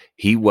that.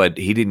 He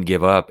didn't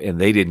give up, and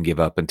they didn't give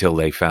up until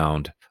they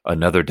found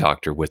another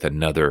doctor with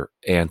another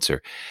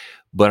answer.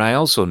 But I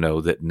also know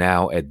that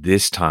now at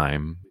this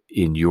time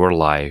in your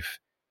life,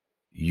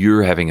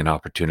 you're having an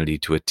opportunity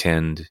to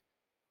attend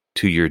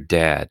to your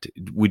dad.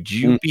 Would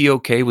you be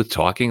okay with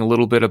talking a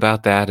little bit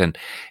about that?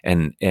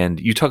 And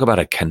you talk about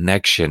a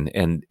connection,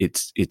 and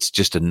it's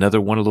just another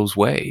one of those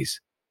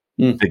ways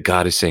that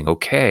God is saying,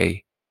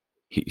 okay,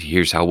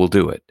 here's how we'll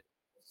do it.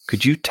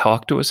 Could you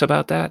talk to us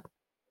about that?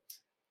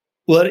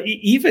 Well,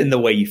 even the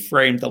way you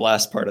framed the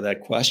last part of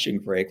that question,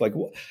 Greg, like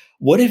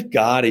what if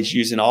God is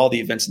using all the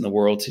events in the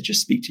world to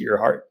just speak to your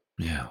heart?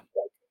 Yeah.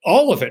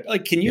 All of it.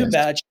 Like, can you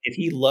imagine if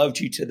he loved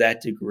you to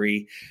that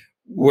degree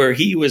where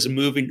he was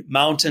moving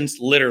mountains,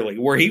 literally,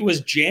 where he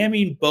was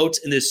jamming boats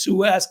in the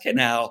Suez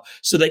Canal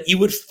so that you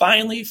would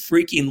finally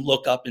freaking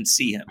look up and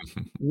see him?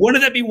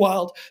 Wouldn't that be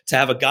wild to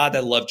have a God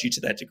that loved you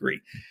to that degree?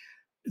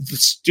 The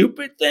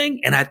stupid thing,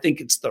 and I think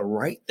it's the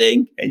right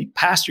thing, and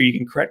Pastor, you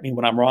can correct me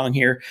when I'm wrong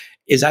here,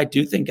 is I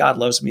do think God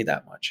loves me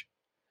that much.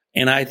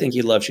 And I think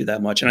he loves you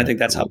that much. And I think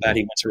that's how bad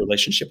he wants a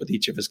relationship with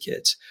each of his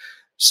kids.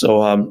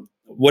 So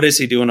what is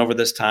he doing over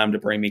this time to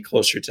bring me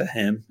closer to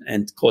him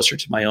and closer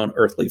to my own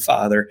earthly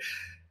father?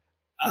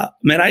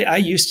 I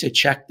used to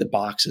check the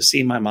box to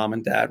see my mom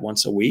and dad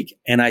once a week.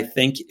 And I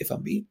think, if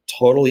I'm being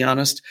totally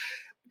honest,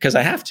 because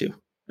I have to,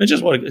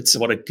 it's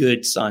what a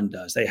good son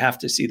does. They have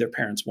to see their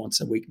parents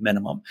once a week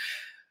minimum.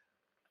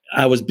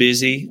 I was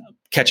busy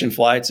catching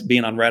flights,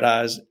 being on red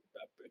eyes,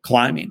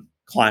 climbing,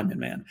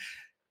 man.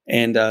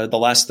 And the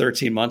last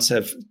 13 months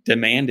have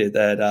demanded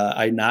that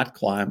I not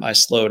climb, I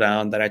slow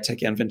down, that I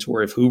take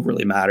inventory of who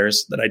really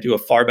matters, that I do a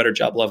far better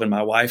job loving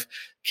my wife,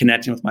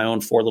 connecting with my own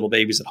 4 little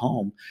babies at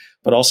home,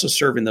 but also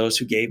serving those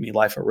who gave me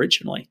life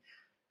originally.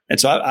 And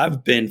so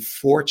I've been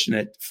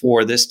fortunate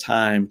for this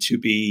time to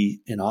be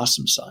an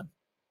awesome son,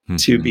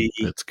 to be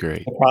That's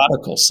great. a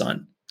prodigal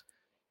son,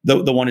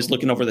 the one who's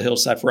looking over the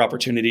hillside for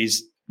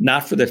opportunities,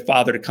 not for the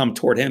father to come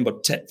toward him,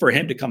 but for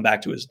him to come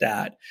back to his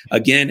dad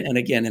again and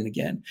again and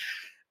again.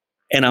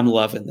 And I'm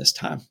loving this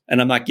time. And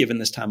I'm not giving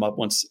this time up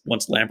once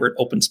Lambert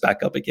opens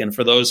back up again.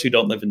 For those who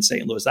don't live in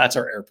St. Louis, that's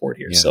our airport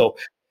here. Yeah. So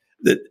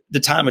the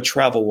time of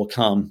travel will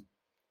come.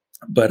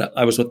 But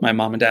I was with my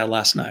mom and dad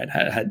last night,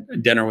 had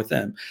dinner with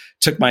them,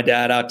 took my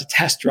dad out to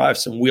test drive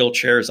some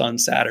wheelchairs on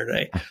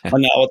Saturday,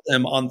 hung out with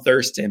them on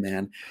Thursday,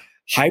 man.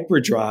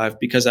 Hyperdrive,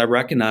 because I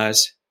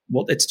recognize,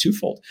 well, it's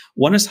twofold.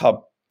 One is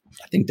how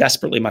I think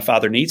desperately my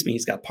father needs me.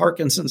 He's got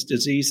Parkinson's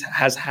disease,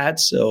 has had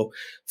so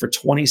for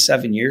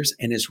 27 years,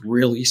 and is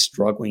really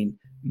struggling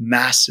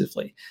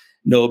massively.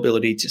 No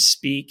ability to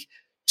speak,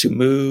 to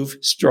move,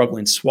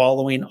 struggling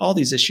swallowing, all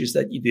these issues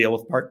that you deal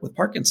with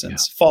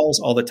Parkinson's. Falls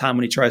all the time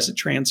when he tries to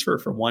transfer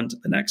from one to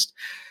the next.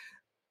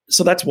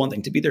 So that's one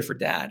thing, to be there for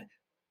dad.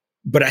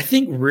 But I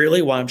think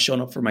really why I'm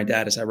showing up for my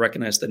dad is I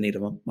recognize the need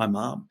of my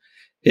mom,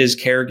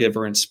 his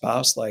caregiver and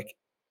spouse. Like,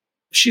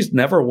 she's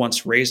never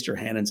once raised her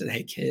hand and said,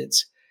 "Hey,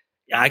 kids,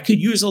 I could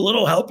use a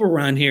little help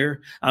around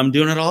here. I'm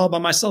doing it all by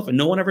myself." And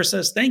no one ever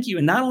says thank you.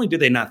 And not only do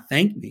they not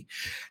thank me,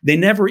 they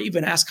never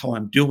even ask how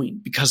I'm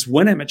doing. Because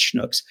when I'm at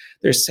Schnucks,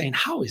 they're saying,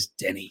 "How is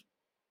Denny?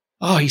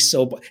 Oh, he's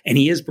so, and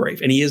he is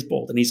brave and he is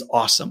bold and he's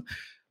awesome."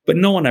 But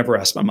no one ever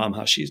asked my mom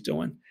how she's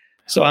doing.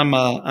 So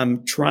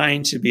I'm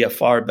trying to be a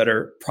far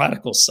better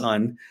prodigal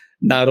son,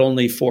 not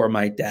only for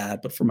my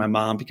dad, but for my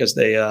mom, because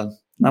they,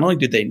 not only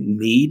do they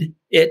need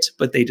it,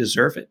 but they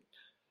deserve it.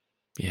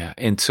 Yeah.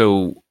 And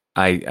so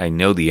I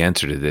know the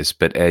answer to this,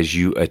 but as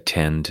you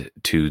attend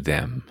to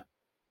them,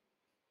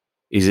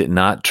 is it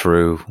not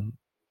true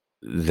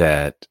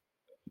that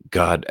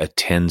God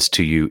attends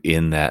to you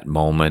in that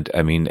moment?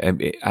 I mean,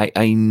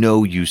 I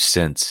know you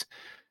sense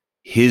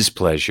his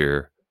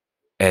pleasure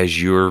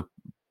as you're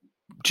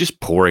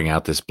just pouring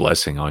out this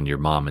blessing on your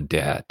mom and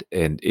dad.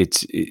 And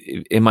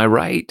am I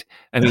right?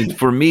 I mean,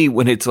 for me,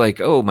 when it's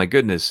like, oh my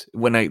goodness,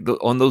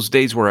 on those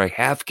days where I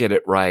half get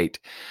it right,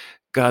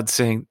 God's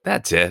saying,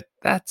 that's it.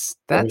 That's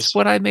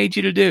what I made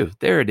you to do.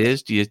 There it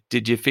is.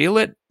 Did you feel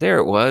it? There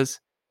it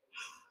was.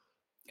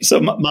 So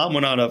my mom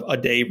went on a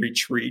day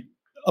retreat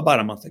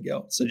about a month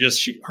ago. So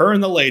just her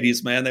and the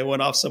ladies, man, they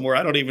went off somewhere.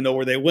 I don't even know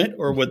where they went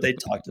or what they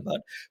talked about.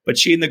 But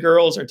she and the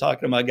girls are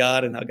talking about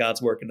God and how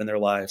God's working in their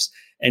lives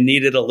and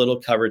needed a little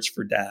coverage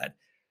for dad.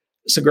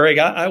 So Greg,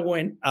 I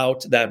went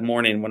out that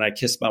morning when I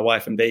kissed my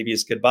wife and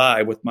babies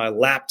goodbye with my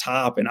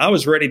laptop, and I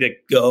was ready to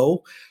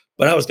go,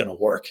 but I was going to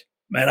work.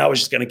 Man, I was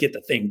just going to get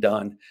the thing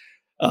done.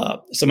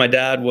 So my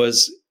dad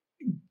was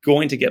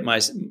going to get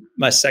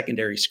my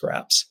secondary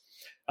scraps.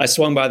 I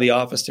swung by the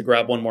office to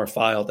grab one more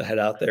file to head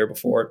out there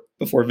before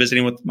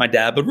visiting with my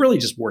dad, but really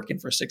just working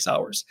for 6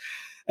 hours.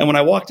 And when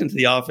I walked into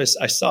the office,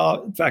 I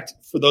saw, in fact,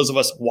 for those of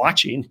us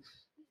watching,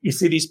 you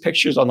see these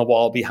pictures on the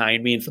wall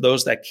behind me. And for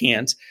those that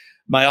can't,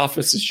 my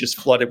office is just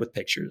flooded with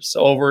pictures. So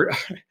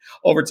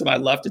over to my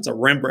left, it's a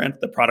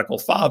Rembrandt, the prodigal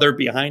father.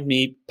 Behind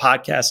me,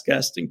 podcast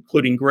guests,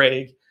 including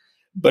Greg.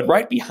 But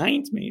right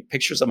behind me,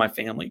 pictures of my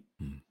family.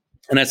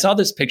 And I saw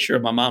this picture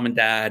of my mom and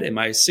dad and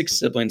my 6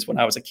 siblings when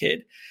I was a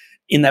kid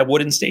in that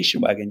wooden station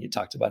wagon you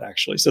talked about,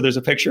 actually. So there's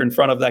a picture in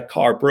front of that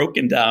car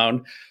broken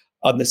down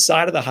on the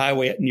side of the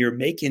highway near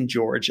Macon,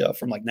 Georgia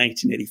from like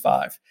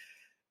 1985.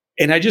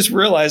 And I just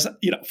realized,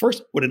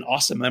 first, what an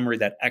awesome memory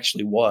that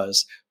actually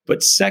was.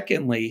 But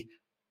secondly,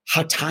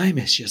 how time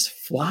is just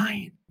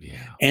flying.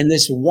 Yeah. And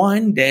this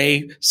one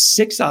day,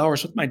 6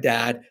 hours with my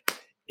dad,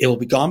 it will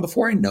be gone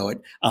before I know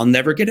it. I'll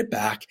never get it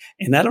back.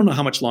 And I don't know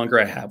how much longer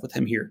I have with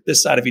him here,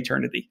 this side of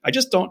eternity. I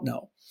just don't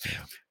know.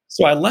 Yeah.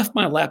 So I left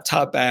my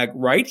laptop bag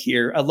right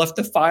here. I left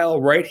the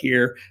file right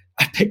here.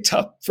 I picked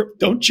up,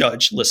 don't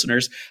judge,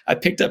 listeners. I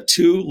picked up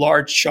 2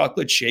 large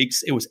chocolate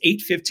shakes. It was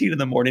 8:15 in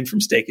the morning from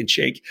Steak and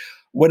Shake.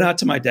 Went out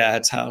to my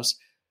dad's house.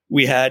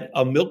 We had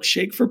a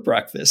milkshake for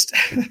breakfast.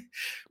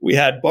 We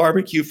had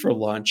barbecue for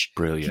lunch.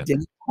 Brilliant. He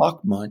didn't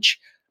talk much.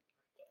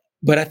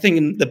 But I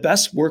think the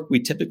best work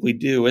we typically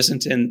do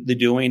isn't in the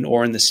doing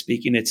or in the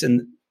speaking. It's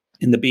in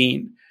the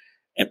being.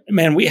 And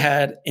man, we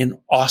had an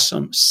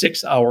awesome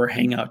 6-hour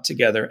hangout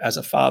together as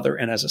a father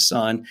and as a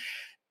son.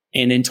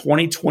 And in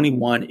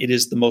 2021, it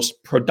is the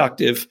most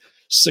productive,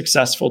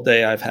 successful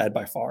day I've had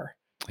by far.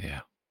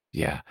 Yeah.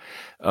 Yeah.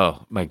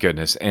 Oh my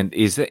goodness. And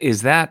is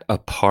that a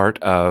part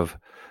of,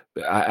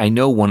 I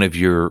know one of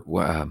your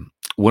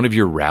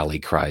rally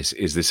cries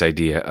is this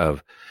idea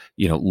of,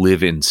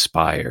 live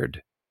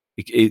inspired.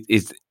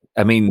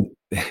 I mean,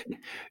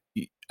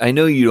 I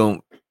know you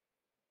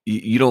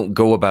don't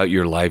go about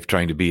your life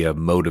trying to be a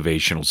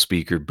motivational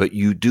speaker, but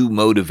you do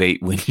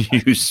motivate when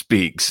you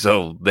speak.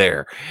 So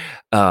there.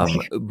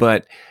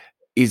 But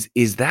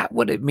is that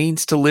what it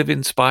means to live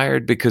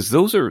inspired? Because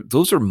those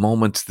are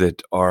moments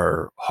that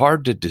are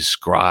hard to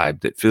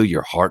describe, that fill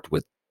your heart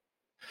with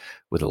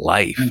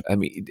life. I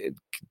mean,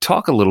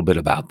 talk a little bit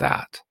about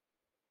that.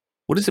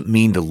 What does it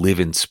mean to live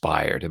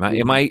inspired?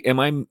 Am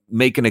I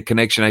making a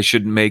connection I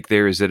shouldn't make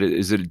there? Is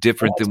it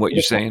different than what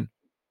you're saying?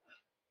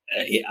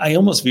 I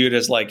almost view it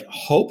as like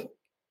hope,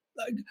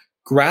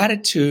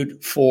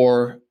 gratitude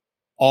for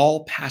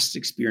all past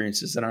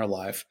experiences in our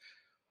life,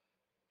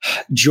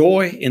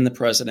 joy in the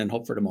present, and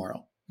hope for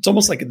tomorrow. It's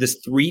almost like this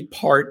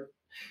 3-part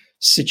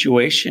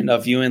situation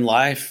of viewing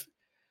life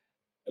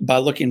by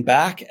looking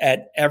back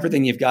at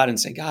everything you've got and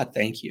saying, God,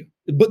 thank you.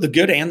 But the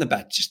good and the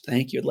bad, just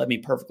thank you. It led me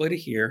perfectly to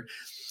here.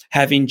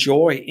 Having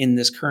joy in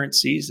this current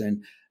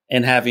season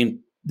and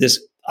having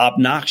this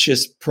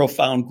obnoxious,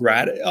 profound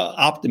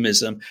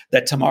optimism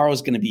that tomorrow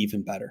is going to be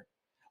even better.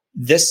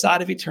 This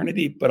side of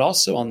eternity, but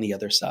also on the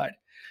other side.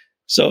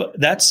 So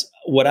that's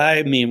what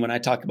I mean when I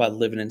talk about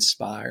living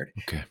inspired.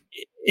 Okay.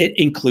 It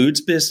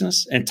includes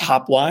business and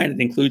top line. It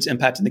includes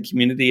impact in the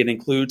community. It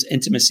includes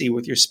intimacy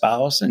with your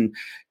spouse and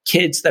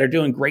kids that are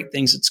doing great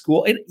things at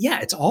school.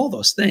 It's all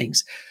those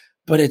things.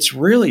 But it's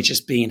really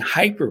just being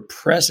hyper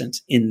present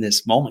in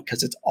this moment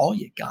because it's all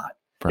you got.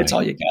 Right. It's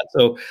all you got.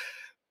 So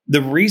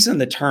the reason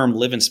the term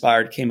live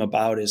inspired came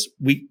about is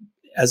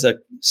as a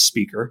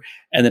speaker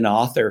and an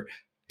author,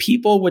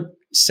 people would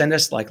send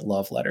us like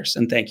love letters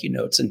and thank you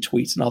notes and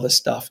tweets and all this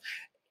stuff.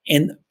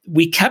 And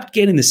we kept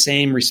getting the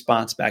same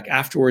response back.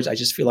 Afterwards, I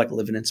just feel like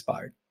living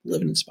inspired.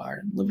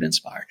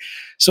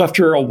 So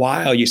after a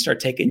while, you start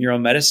taking your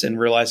own medicine,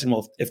 realizing,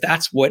 well, if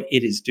that's what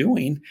it is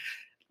doing,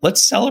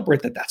 let's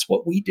celebrate that that's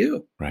what we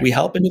do. Right. We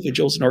help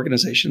individuals and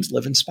organizations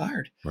live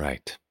inspired.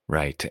 Right.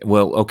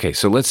 Well, okay.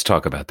 So let's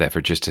talk about that for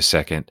just a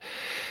second.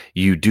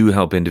 You do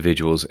help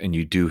individuals and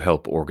you do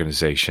help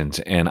organizations.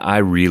 And I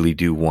really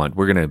do want,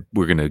 we're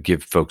going to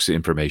give folks the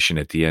information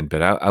at the end,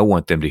 but I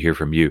want them to hear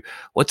from you.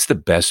 What's the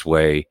best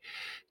way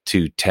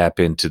to tap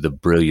into the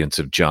brilliance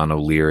of John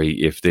O'Leary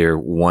if they're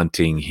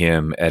wanting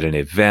him at an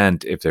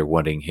event, if they're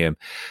wanting him,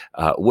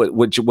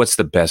 what's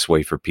the best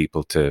way for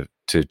people to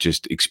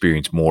just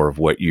experience more of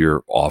what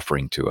you're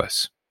offering to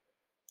us?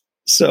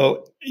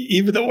 So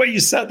even the way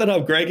you set that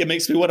up, Greg, it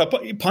makes me want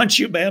to punch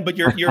you, man, but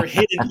you're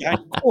hidden behind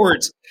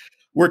cords.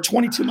 We're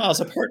 22 miles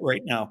apart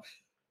right now.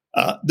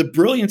 The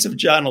brilliance of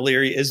John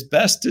O'Leary is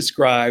best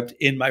described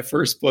in my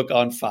first book,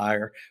 On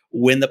Fire,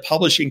 when the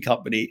publishing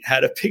company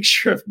had a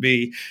picture of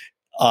me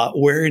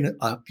wearing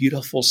a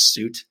beautiful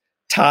suit,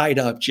 tied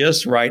up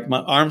just right. My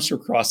arms were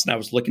crossed, and I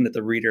was looking at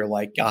the reader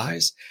like,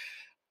 guys,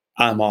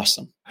 I'm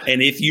awesome.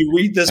 And if you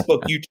read this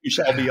book, you too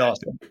shall be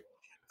awesome.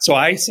 So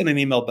I sent an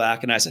email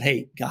back and I said,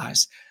 hey,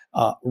 guys,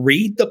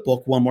 read the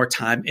book one more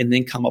time and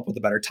then come up with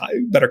a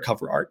better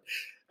cover art.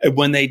 And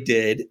when they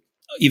did,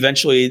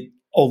 eventually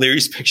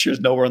O'Leary's picture is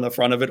nowhere on the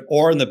front of it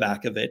or in the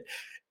back of it.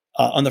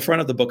 On the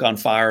front of the book, On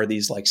Fire, are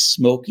these like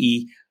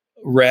smoky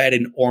red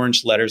and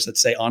orange letters that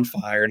say On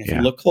Fire. And if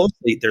you look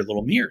closely, they're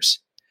little mirrors.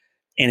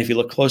 And if you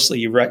look closely,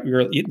 you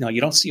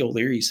don't see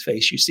O'Leary's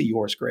face. You see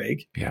yours,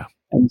 Greg. Yeah.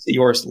 And you see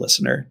yours,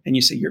 listener. And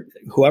you see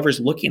whoever's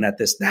looking at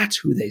this, that's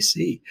who they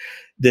see.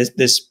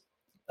 This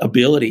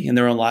ability in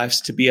their own lives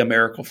to be a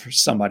miracle for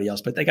somebody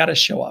else. But they got to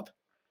show up.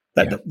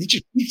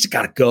 You just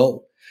got to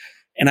go.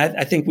 And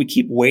I think we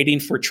keep waiting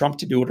for Trump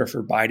to do it or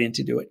for Biden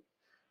to do it.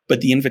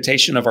 But the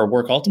invitation of our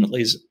work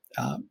ultimately is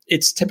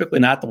it's typically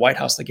not the White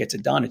House that gets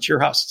it done. It's your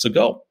house. So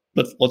go.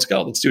 Let's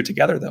go. Let's do it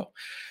together, though.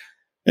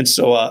 And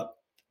so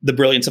the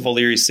brilliance of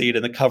O'Leary's seed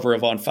and the cover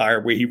of On Fire,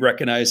 where he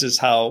recognizes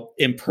how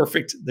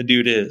imperfect the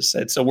dude is.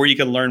 And so where you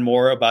can learn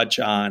more about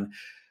John,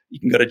 you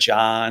can go to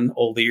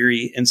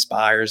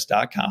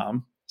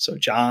JohnO'LearyInspires.com. So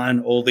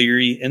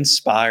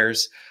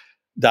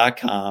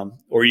JohnO'LearyInspires.com,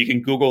 or you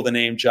can Google the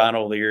name John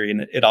O'Leary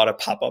and it ought to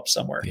pop up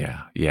somewhere.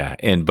 Yeah.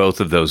 And both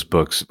of those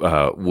books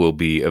will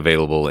be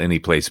available any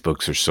place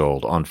books are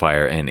sold, On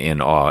Fire and In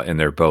Awe, and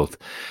they're both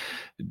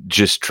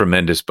just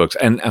tremendous books.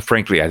 And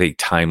frankly, I think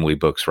timely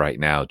books right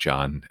now,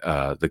 John,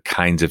 the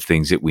kinds of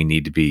things that we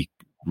need to be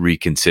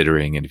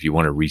reconsidering. And if you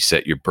want to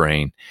reset your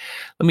brain,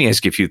 let me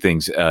ask you a few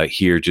things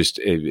here, just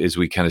as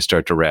we kind of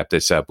start to wrap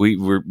this up.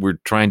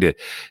 We're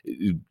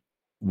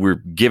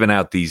giving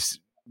out these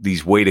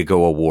way to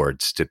go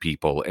awards to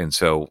people. And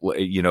so,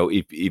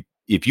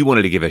 if you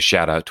wanted to give a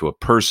shout out to a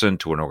person,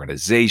 to an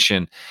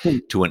organization,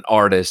 to an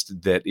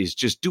artist that is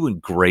just doing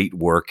great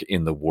work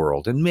in the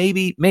world, and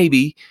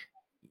maybe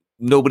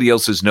nobody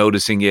else is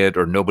noticing it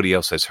or nobody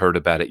else has heard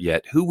about it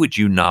yet, who would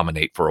you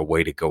nominate for a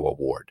way to go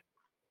award?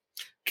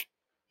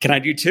 Can I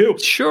do two?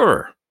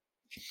 Sure.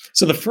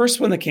 So the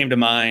first one that came to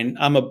mind,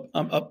 I'm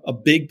a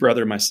big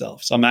brother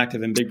myself. So I'm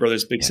active in Big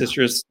Brothers Big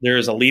Sisters. There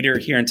is a leader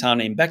here in town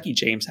named Becky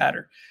James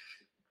Hatter.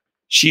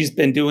 She's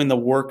been doing the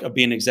work of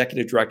being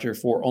executive director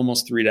for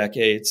almost 3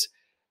 decades.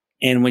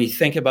 And when you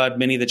think about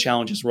many of the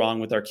challenges wrong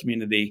with our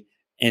community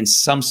and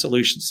some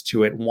solutions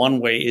to it, one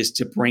way is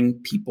to bring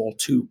people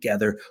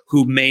together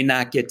who may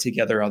not get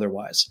together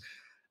otherwise.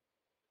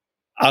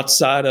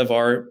 Outside of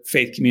our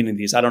faith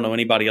communities, I don't know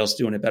anybody else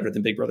doing it better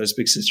than Big Brothers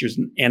Big Sisters.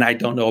 And I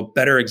don't know a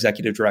better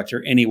executive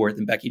director anywhere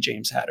than Becky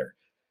James Hatter.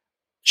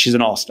 She's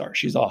an all-star.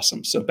 She's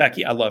awesome. So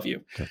Becky, I love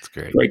you. That's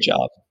great. Great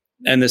job.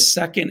 And the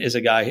second is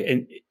a guy,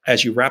 and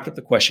as you wrapped up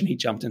the question, he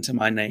jumped into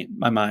my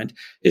mind.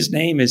 His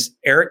name is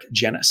Eric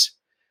Genis.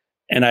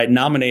 And I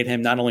nominate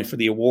him not only for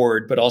the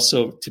award, but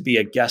also to be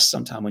a guest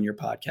sometime on your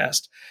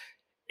podcast.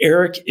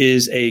 Eric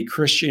is a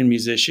Christian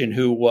musician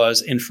who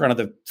was in front of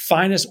the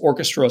finest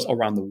orchestras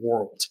around the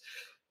world.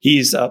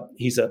 He's a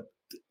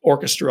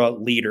orchestra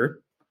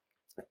leader,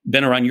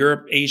 been around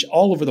Europe, Asia,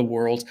 all over the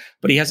world,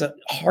 but he has a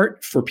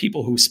heart for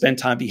people who spend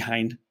time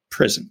behind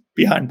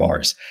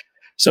bars.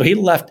 So he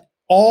left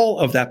all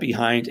of that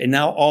behind. And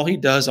now all he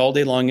does all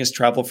day long is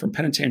travel from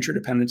penitentiary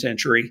to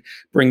penitentiary,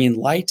 bringing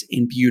light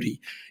and beauty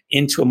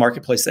into a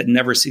marketplace that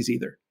never sees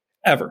either,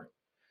 ever.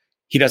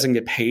 He doesn't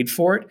get paid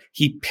for it.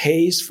 He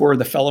pays for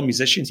the fellow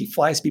musicians. He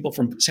flies people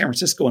from San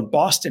Francisco and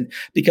Boston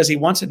because he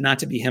wants it not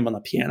to be him on the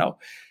piano.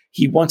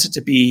 He wants it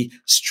to be,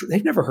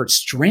 they've never heard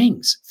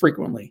strings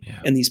frequently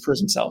in these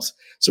prison cells.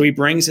 So he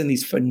brings in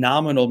these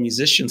phenomenal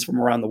musicians from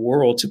around the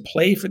world to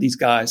play for these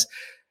guys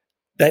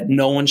that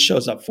no one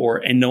shows up for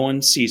and no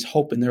one sees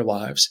hope in their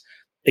lives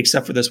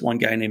except for this one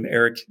guy named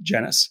Eric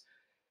Genis.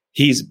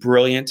 He's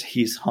brilliant.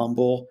 He's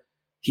humble.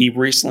 He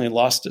recently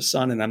lost a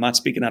son, and I'm not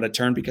speaking out of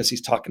turn because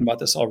he's talking about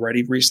this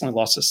already. Recently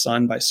lost a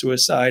son by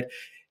suicide.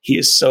 He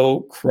is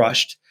so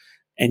crushed,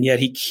 and yet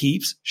he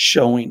keeps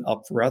showing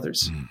up for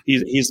others.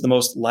 He's the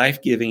most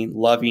life-giving,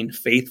 loving,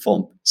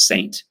 faithful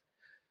saint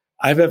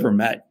I've ever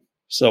met.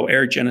 So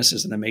Eric Genesis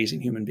is an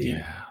amazing human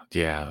being.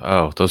 Yeah.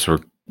 Oh, those were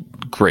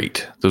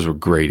great. Those were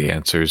great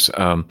answers.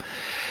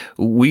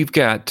 We've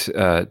got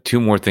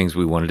 2 more things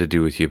we wanted to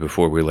do with you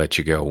before we let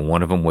you go.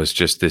 One of them was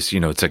just this,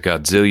 it's a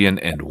godzillion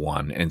and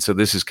one. And so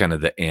this is kind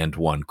of the and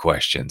one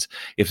questions.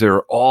 If there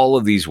are all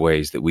of these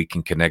ways that we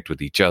can connect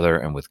with each other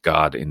and with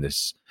God in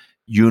this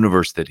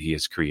universe that he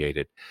has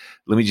created,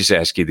 let me just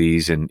ask you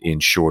these in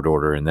short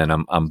order. And then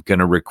I'm going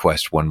to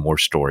request one more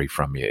story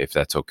from you, if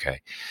that's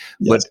okay.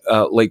 Yes.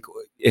 But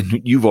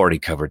and you've already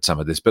covered some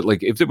of this, but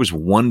if there was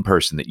one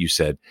person that you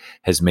said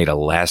has made a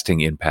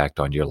lasting impact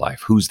on your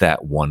life, who's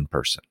that one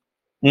person?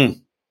 I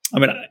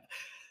mean,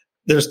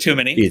 there's too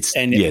many. It's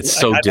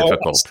so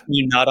difficult.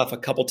 You nod off a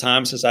couple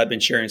times as I've been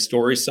sharing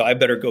stories, so I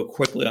better go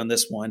quickly on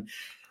this one.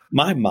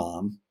 My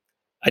mom,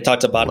 I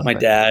talked about my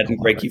dad, and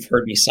Greg, you've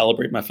heard me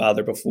celebrate my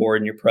father before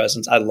in your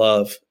presence. I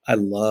love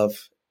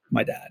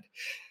my dad.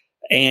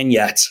 And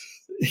yet,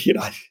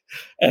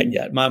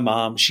 my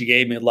mom, she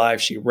gave me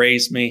life. She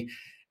raised me.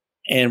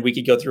 And we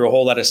could go through a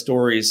whole lot of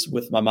stories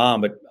with my mom,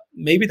 but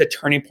maybe the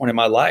turning point in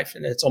my life,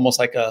 and it's almost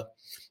like a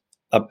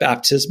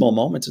baptismal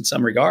moment in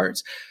some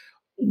regards,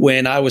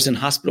 when I was in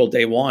hospital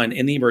day one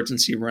in the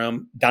emergency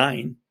room,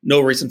 dying, no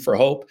reason for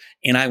hope,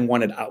 and I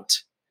wanted out.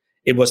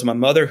 It was my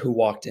mother who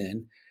walked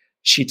in.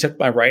 She took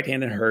my right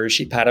hand in hers.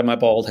 She patted my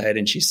bald head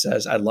and she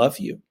says, "I love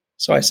you."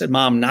 So I said,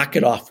 "Mom, knock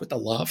it off with the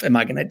love. Am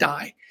I going to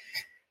die?"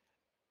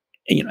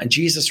 And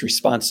Jesus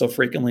responds so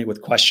frequently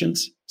with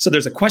questions. So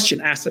there's a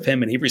question asked of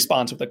him and he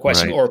responds with a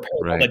question or a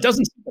parable that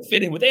doesn't seem to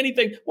fit in with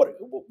anything.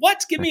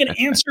 What? Give me an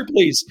answer,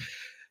 please.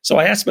 So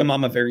I asked my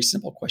mom a very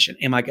simple question.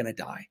 Am I going to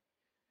die?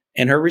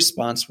 And her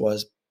response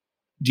was,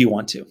 "Do you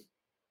want to?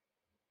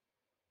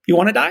 You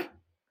want to die?"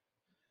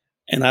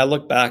 And I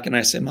look back and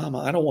I say, "Mama,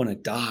 I don't want to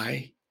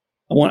die.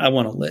 I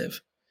want to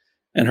live."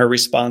 And her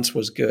response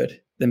was,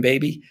 "Good. Then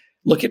baby,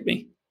 look at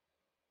me.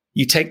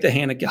 You take the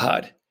hand of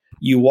God.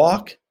 You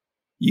walk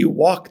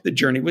the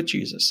journey with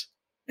Jesus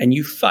and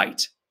you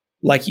fight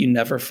like you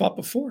never fought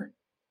before."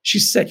 She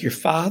said, "Your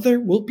Father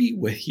will be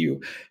with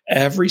you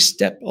every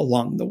step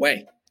along the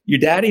way. Your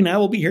daddy and I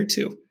will be here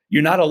too.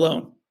 You're not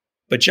alone.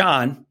 But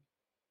John,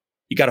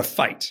 you got to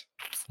fight."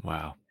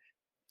 Wow.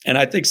 And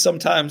I think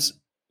sometimes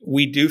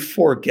we do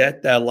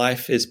forget that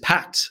life is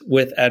packed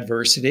with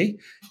adversity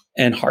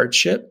and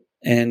hardship.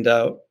 And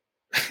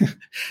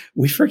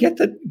we forget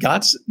that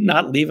God's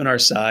not leaving our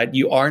side.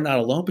 You are not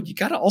alone, but you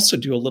got to also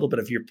do a little bit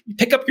of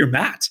pick up your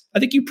mat. I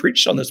think you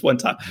preached on this one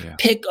time. Yeah.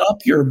 Pick up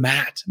your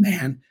mat,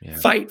 man. Yeah.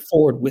 Fight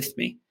forward with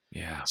me.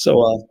 Yeah.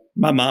 So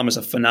my mom is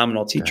a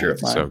phenomenal teacher of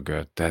mine. So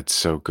good. That's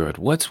so good.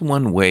 What's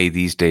one way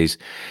these days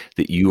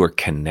that you are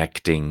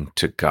connecting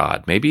to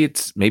God? Maybe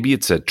it's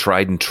a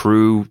tried and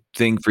true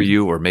thing for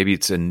you, or maybe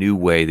it's a new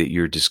way that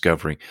you're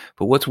discovering.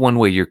 But what's one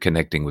way you're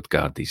connecting with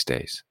God these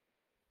days?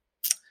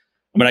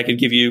 I mean, I could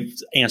give you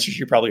answers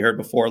you probably heard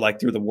before, like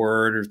through the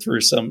Word or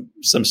through some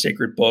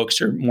sacred books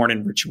or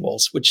morning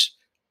rituals, which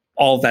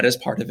all of that is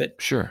part of it.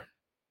 Sure.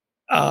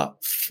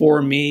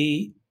 For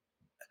me,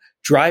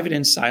 driving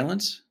in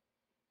silence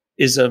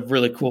is a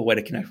really cool way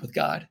to connect with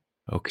God.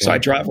 Okay. So I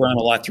drive around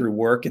a lot through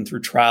work and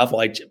through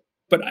travel.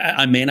 But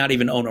I may not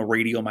even own a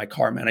radio in my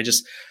car, man.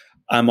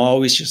 I'm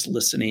always just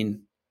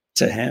listening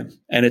to him.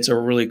 And it's a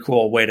really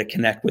cool way to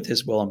connect with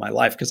his will in my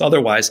life, because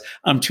otherwise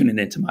I'm tuning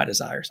into my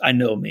desires. I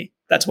know me.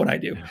 That's what I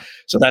do. Yeah.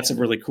 So that's a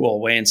really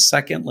cool way. And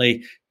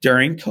secondly,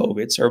 during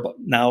COVID, so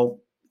now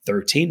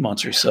 13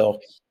 months or so,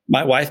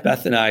 my wife,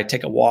 Beth, and I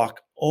take a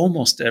walk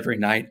almost every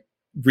night,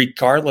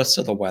 regardless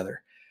of the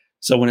weather.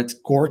 So when it's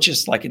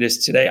gorgeous like it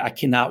is today, I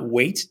cannot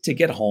wait to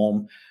get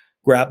home,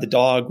 grab the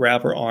dog,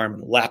 grab her arm,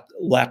 and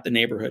lap the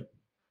neighborhood,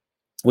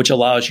 which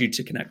allows you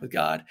to connect with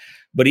God.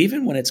 But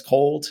even when it's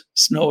cold,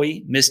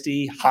 snowy,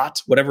 misty,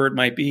 hot, whatever it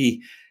might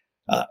be,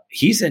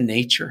 he's in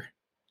nature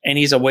and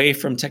he's away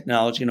from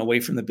technology and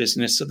away from the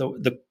business. So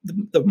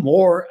the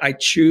more I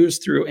choose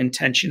through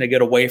intention to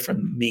get away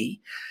from me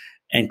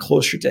and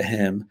closer to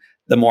him,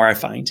 the more I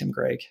find him,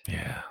 Greg.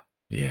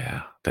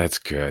 Yeah, that's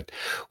good.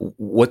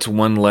 What's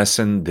one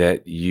lesson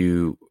that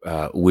you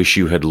wish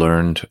you had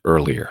learned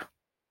earlier?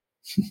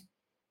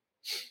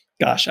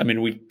 Gosh, I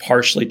mean, we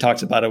partially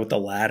talked about it with the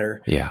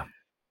ladder. Yeah.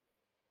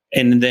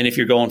 And then if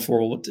you're going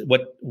for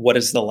what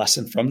is the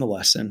lesson from the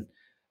lesson,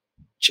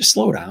 just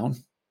slow down.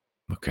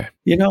 Okay.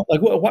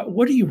 Like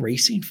what are you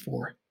racing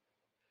for?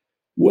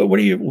 What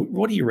are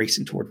you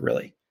racing toward,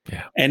 really?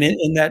 Yeah. And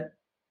in that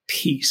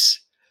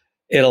peace,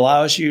 it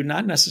allows you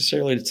not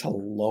necessarily to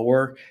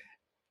lower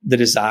the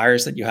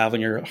desires that you have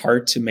in your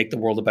heart to make the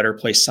world a better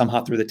place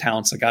somehow through the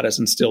talents that God has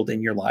instilled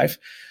in your life,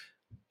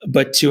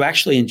 but to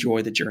actually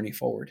enjoy the journey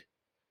forward.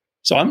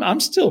 So I'm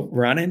still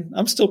running.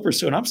 I'm still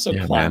pursuing. I'm still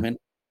climbing. Man.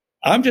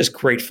 I'm just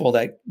grateful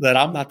that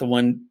I'm not the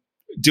one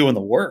doing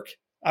the work.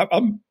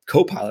 I'm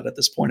co-pilot at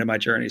this point in my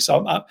journey.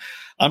 So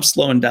I'm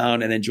slowing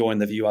down and enjoying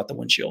the view out the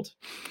windshield.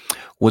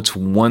 What's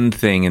one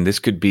thing, and this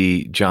could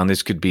be, John,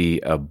 this could be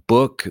a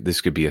book,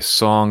 this could be a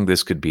song,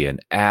 this could be an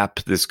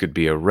app, this could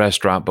be a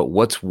restaurant, but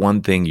what's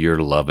one thing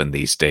you're loving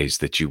these days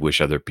that you wish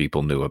other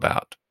people knew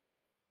about?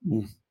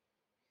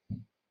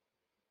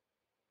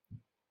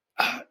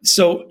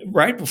 So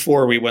right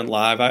before we went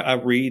live, I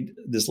read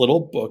this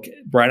little book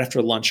right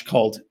after lunch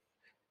called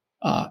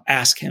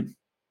Ask Him.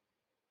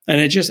 And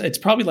it's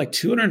probably like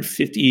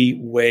 250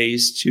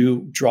 ways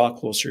to draw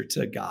closer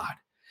to God.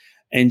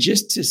 And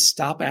just to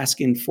stop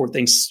asking for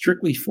things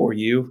strictly for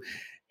you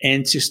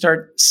and to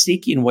start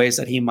seeking ways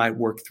that he might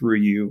work through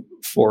you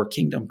for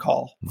kingdom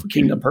call, for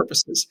kingdom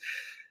purposes.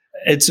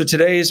 And so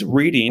today's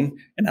reading,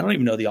 and I don't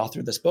even know the author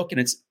of this book, and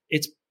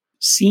it's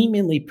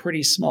seemingly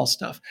pretty small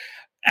stuff.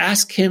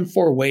 Ask him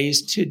for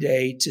ways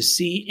today to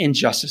see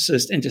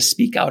injustices and to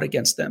speak out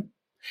against them.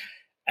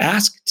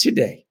 Ask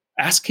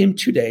him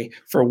today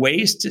for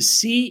ways to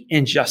see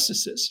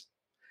injustices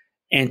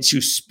and to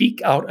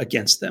speak out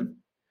against them.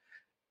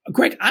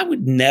 Greg, I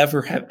would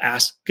never have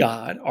asked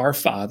God, our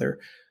Father,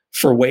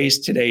 for ways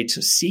today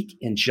to seek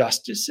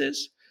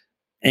injustices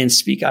and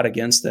speak out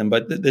against them.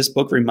 But this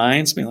book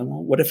reminds me, well,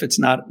 what if it's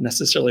not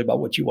necessarily about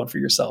what you want for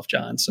yourself,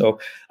 John? So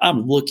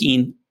I'm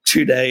looking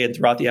today and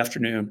throughout the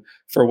afternoon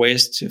for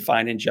ways to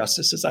find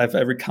injustices. I have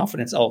every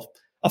confidence I'll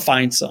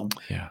find some.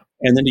 Yeah.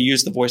 And then to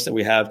use the voice that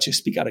we have to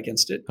speak out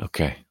against it.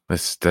 Okay.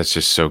 That's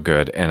just so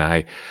good.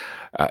 And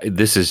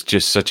this is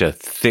just such a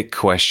thick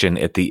question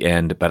at the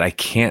end, but I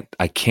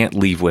can't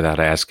leave without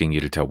asking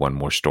you to tell one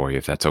more story,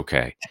 if that's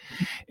okay.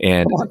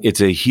 And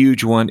it's a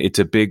huge one. It's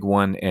a big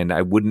one. And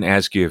I wouldn't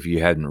ask you if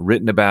you hadn't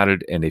written about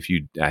it. And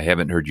I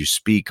haven't heard you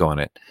speak on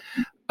it.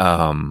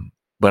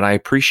 But I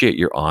appreciate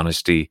your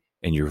honesty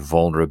and your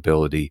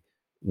vulnerability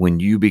when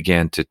you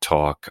began to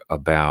talk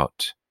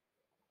about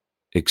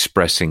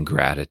expressing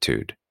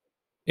gratitude,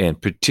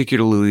 and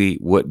particularly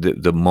what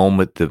the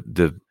moment,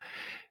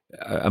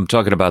 I'm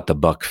talking about the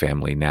Buck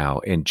family now,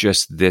 and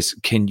just this,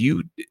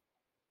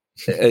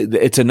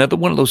 it's another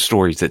one of those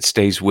stories that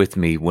stays with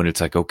me when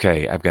it's like,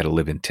 okay, I've got to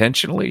live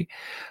intentionally.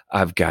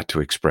 I've got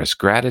to express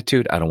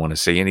gratitude. I don't want to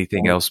say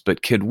anything else,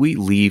 but can we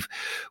leave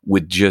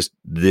with just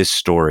this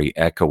story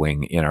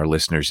echoing in our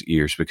listeners'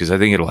 ears? Because I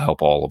think it'll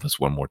help all of us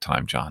one more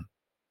time, John.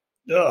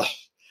 Ugh.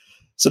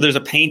 So there's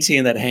a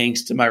painting that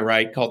hangs to my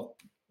right called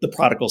The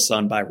Prodigal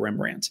Son by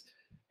Rembrandt.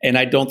 And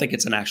I don't think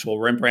it's an actual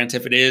Rembrandt.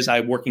 If it is,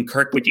 I work in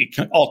Kirkwood. You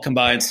can all come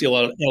by and steal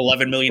an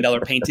 $11 million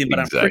painting, but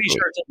I'm pretty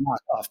sure it's a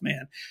knockoff,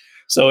 man.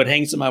 So it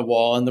hangs on my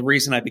wall. And the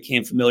reason I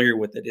became familiar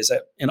with it is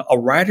that a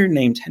writer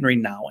named Henry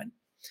Nouwen,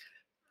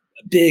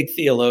 big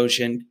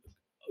theologian,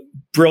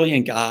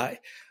 brilliant guy.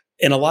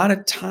 And a lot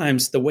of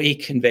times the way he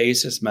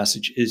conveys his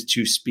message is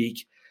to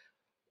speak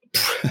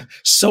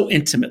so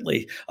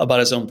intimately about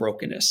his own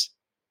brokenness.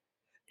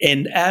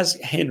 And as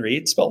Henry,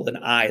 it's spelled an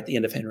I at the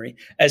end of Henry,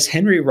 as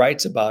Henry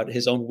writes about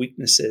his own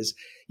weaknesses,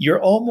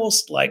 you're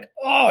almost like,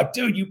 oh,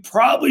 dude, you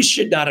probably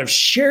should not have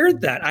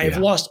shared that. I have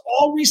lost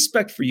all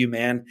respect for you,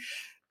 man.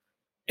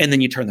 And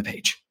then you turn the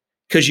page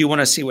because you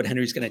want to see what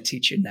Henry's going to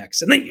teach you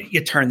next. And then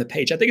you turn the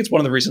page. I think it's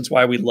one of the reasons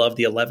why we love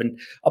the 11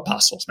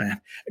 apostles, man.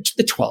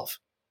 The 12.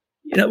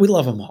 We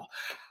love them all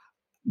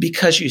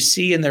because you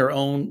see in their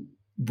own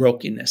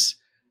brokenness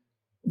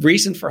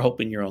reason for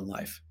hope in your own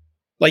life.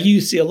 Like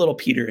you see a little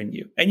Peter in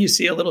you, and you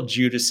see a little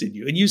Judas in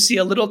you, and you see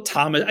a little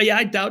Thomas. Yeah,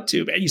 I doubt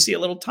too, and you see a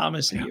little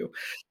Thomas in you.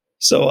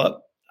 So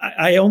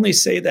I only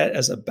say that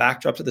as a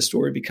backdrop to the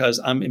story because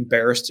I'm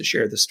embarrassed to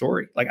share the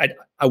story. Like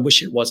I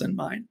wish it wasn't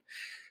mine,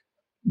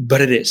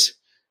 but it is.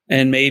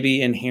 And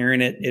maybe in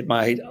hearing it, it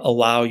might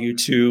allow you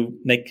to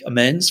make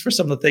amends for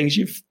some of the things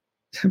you've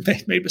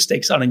made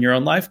mistakes on in your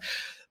own life,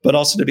 but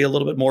also to be a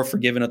little bit more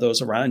forgiving of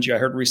those around you. I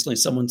heard recently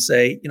someone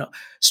say,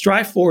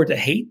 strive forward to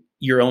hate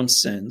your own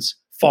sins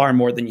far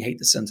more than you hate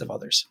the sins of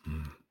others.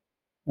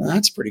 Well,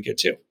 that's pretty good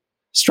too.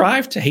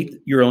 Strive to hate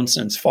your own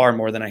sins far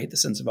more than I hate the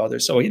sins of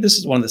others. So this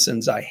is one of the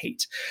sins I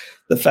hate.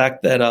 The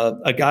fact that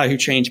a guy who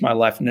changed my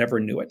life never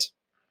knew it.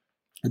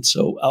 And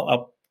so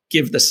I'll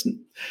give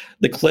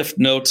the Cliff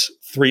Notes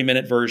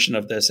 3-minute version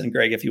of this. And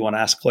Greg, if you want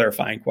to ask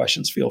clarifying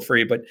questions, feel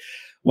free. But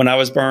when I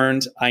was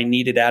burned, I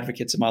needed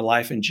advocates in my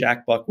life. And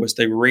Jack Buck was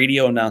the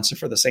radio announcer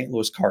for the St.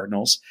 Louis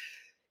Cardinals.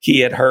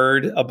 He had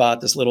heard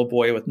about this little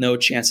boy with no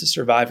chance of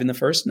surviving the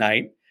first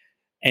night.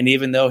 And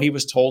even though he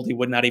was told he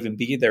would not even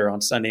be there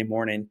on Sunday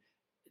morning,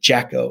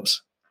 Jack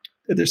goes.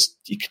 You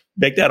can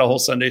make that a whole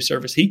Sunday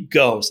service. He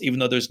goes, even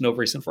though there's no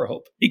reason for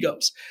hope. He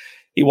goes.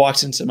 He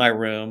walks into my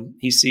room.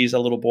 He sees a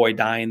little boy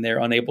dying there,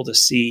 unable to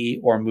see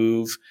or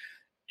move.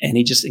 And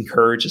he just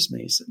encourages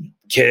me. He said,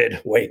 kid,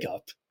 wake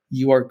up.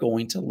 You are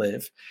going to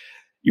live.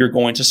 You're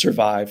going to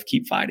survive.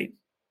 Keep fighting.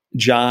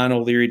 John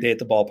O'Leary Day at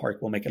the ballpark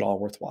will make it all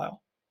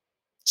worthwhile.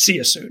 See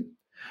you soon.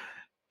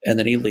 And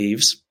then he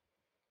leaves.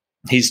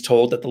 He's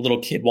told that the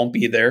little kid won't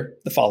be there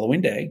the following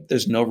day.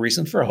 There's no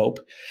reason for hope.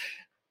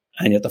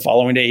 And yet the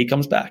following day he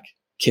comes back.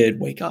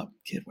 Kid, wake up.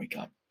 Kid, wake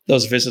up.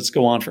 Those visits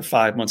go on for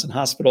 5 months in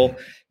hospital.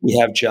 We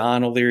have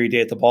John O'Leary Day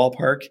at the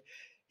ballpark.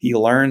 He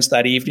learns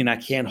that evening I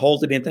can't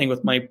hold anything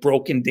with my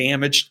broken,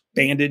 damaged,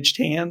 bandaged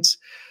hands.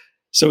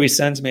 So he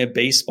sends me a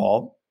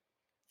baseball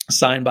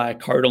signed by a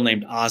Cardinal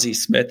named Ozzie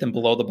Smith. And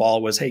below the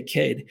ball was, "Hey,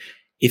 kid,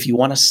 if you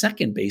want a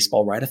second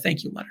baseball, write a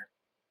thank you letter."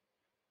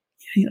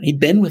 He'd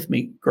been with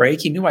me,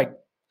 Greg. He knew I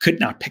could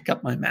not pick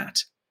up my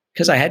mat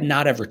because I had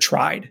not ever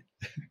tried.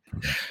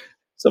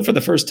 So for the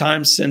first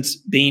time since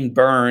being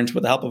burned,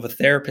 with the help of a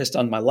therapist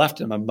on my left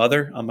and my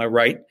mother on my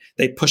right,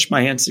 they pushed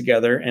my hands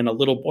together, and a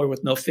little boy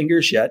with no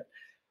fingers yet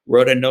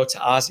wrote a note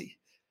to Ozzie,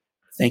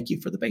 "Thank you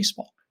for the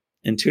baseball."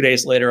 And 2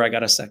 days later, I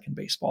got a second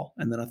baseball,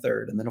 and then a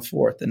third, and then a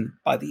fourth. And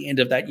by the end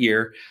of that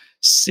year,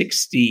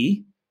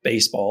 60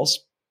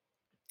 baseballs.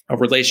 A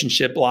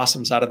relationship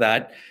blossoms out of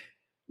that.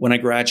 When I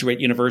graduate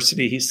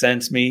university, he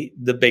sends me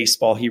the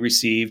baseball he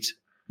received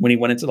when he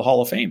went into the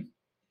Hall of Fame.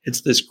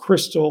 It's this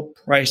crystal,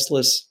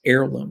 priceless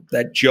heirloom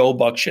that Joe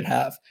Buck should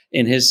have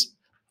in his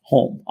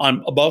home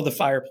above the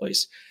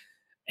fireplace.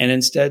 And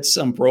instead,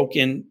 some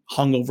broken,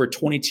 hungover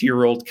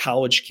 22-year-old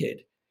college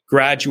kid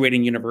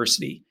graduating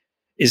university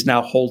is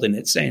now holding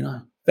it saying,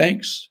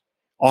 "Thanks,"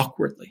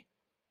 awkwardly.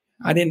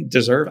 I don't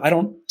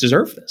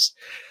deserve this.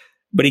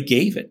 But he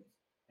gave it.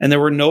 And there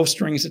were no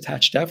strings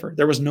attached ever.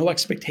 There was no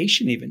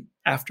expectation even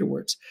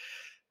afterwards.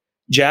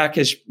 Jack,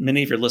 as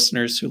many of your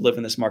listeners who live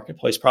in this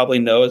marketplace probably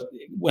know,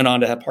 went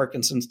on to have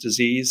Parkinson's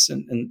disease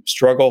and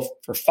struggle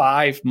for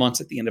 5 months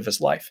at the end of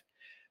his life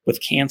with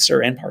cancer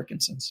and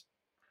Parkinson's.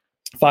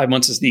 5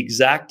 months is the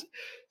exact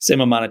same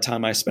amount of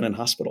time I spent in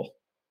hospital.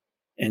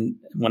 And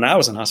when I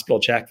was in hospital,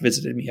 Jack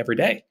visited me every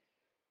day.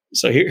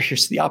 So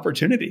here's the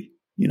opportunity,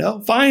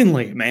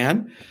 finally,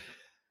 man.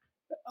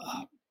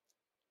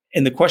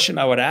 And the question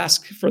I would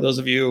ask for those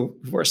of you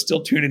who are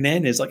still tuning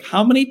in is like,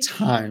 how many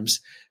times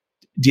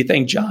do you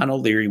think John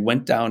O'Leary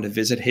went down to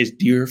visit his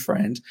dear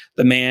friend,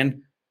 the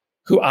man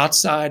who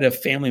outside of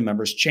family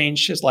members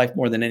changed his life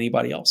more than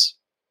anybody else?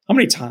 How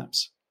many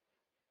times?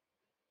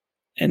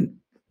 And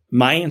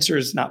my answer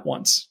is not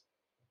once.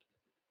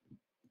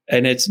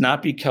 And it's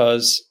not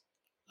because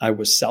I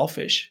was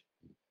selfish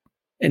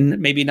and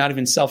maybe not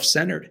even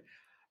self-centered.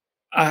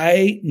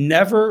 I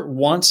never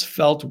once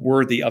felt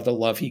worthy of the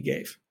love he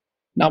gave.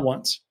 Not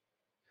once.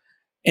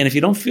 And if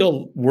you don't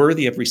feel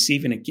worthy of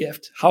receiving a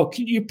gift, how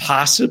can you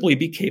possibly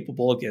be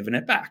capable of giving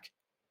it back?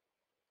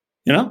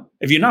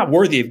 If you're not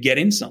worthy of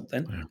getting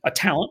something, a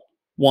talent,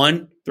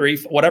 1, 3,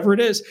 whatever it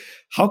is,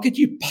 how could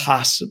you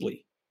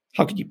possibly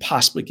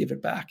give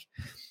it back?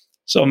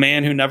 So a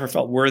man who never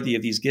felt worthy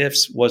of these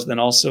gifts was then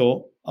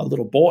also a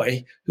little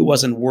boy who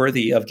wasn't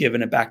worthy of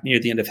giving it back near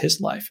the end of his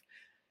life.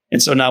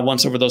 And so not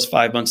once over those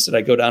 5 months did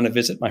I go down to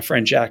visit my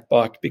friend Jack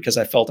Buck because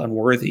I felt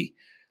unworthy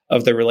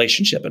of the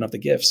relationship and of the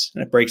gifts.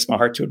 And it breaks my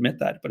heart to admit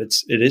that, but it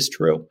is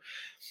true.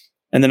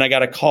 And then I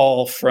got a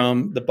call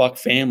from the Buck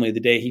family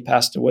the day he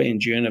passed away in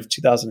June of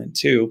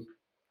 2002,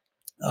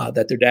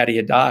 that their daddy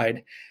had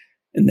died.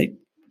 And they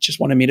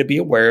just wanted me to be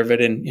aware of it.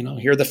 And,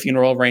 here are the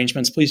funeral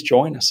arrangements. Please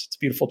join us. It's a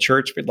beautiful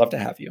church. We'd love to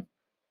have you.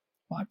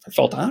 Well, I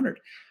felt honored.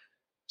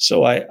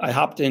 So I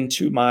hopped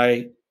into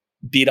my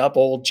beat up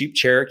old Jeep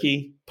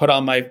Cherokee, put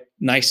on my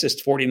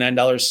nicest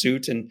 $49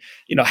 suit and,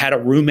 had a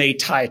roommate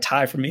tie a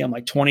tie for me. I'm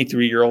like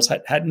 23-year-olds,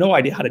 had no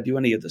idea how to do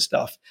any of this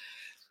stuff.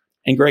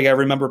 And Greg, I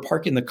remember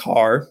parking the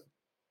car,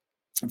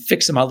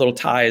 fixing my little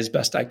tie as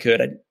best I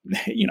could.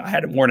 I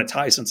hadn't worn a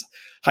tie since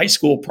high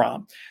school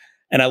prom.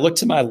 And I looked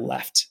to my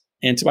left,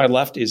 and to my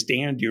left is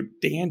Dan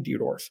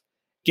Dierdorf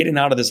getting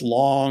out of this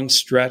long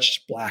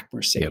stretched black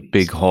Mercedes. Yeah,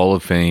 big Hall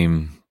of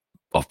Fame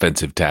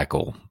offensive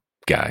tackle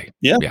guy.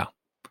 Yeah. Yeah.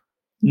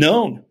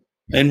 Known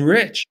and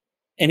rich.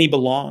 And he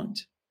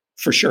belonged.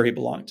 For sure he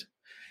belonged.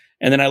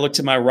 And then I looked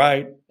to my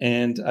right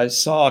and I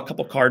saw a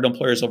couple Cardinal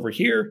players over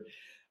here.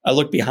 I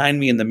looked behind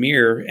me in the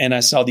mirror and I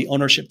saw the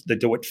ownership of the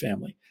DeWitt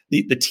family.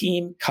 The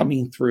team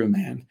coming through,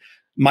 man.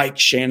 Mike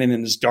Shannon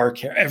in his dark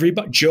hair.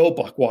 Everybody, Joe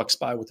Buck walks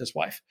by with his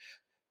wife.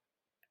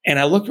 And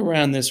I look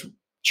around this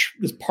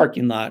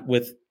parking lot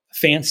with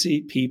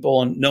fancy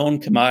people and known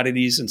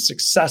commodities and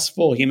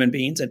successful human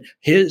beings and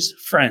his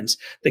friends,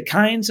 the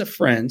kinds of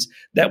friends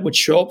that would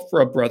show up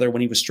for a brother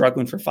when he was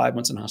struggling for 5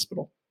 months in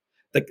hospital,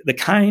 the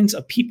kinds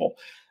of people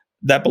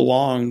that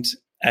belonged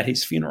at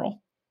his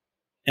funeral.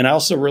 And I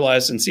also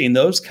realized in seeing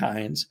those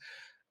kinds,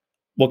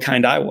 what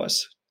kind I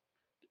was.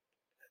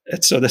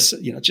 And so this,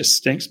 just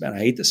stinks, man. I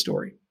hate this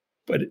story,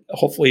 but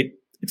hopefully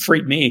it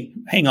freed me.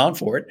 Hang on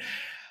for it.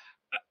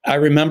 I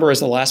remember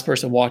as the last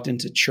person walked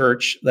into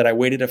church that I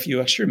waited a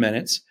few extra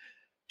minutes,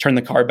 turned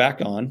the car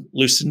back on,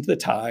 loosened the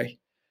tie,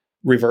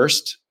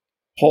 reversed,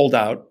 pulled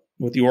out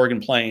with the organ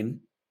playing,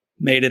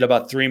 made it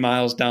about 3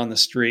 miles down the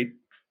street,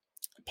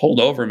 pulled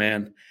over,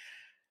 man,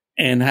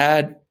 and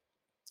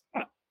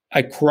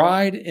I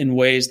cried in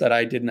ways that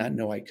I did not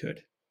know I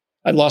could.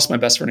 I lost my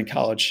best friend in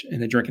college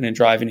in a drinking and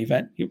driving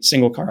event,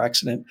 single car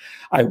accident.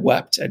 I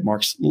wept at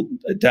Mark's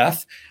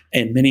death,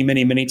 and many,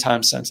 many, many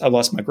times since. I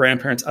lost my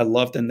grandparents. I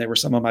loved them. They were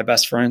some of my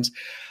best friends.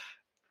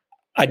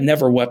 I'd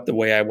never wept the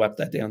way I wept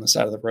that day on the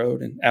side of the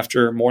road. And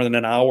after more than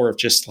an hour of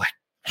just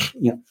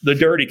the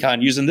dirty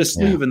kind, using this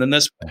sleeve and then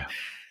this. Yeah.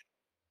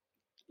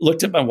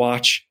 looked at my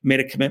watch,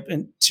 made a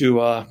commitment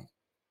to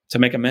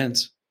make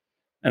amends.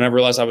 And I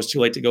realized I was too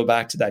late to go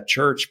back to that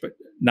church, but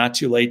not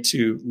too late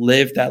to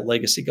live that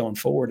legacy going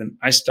forward. And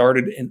I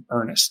started in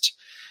earnest.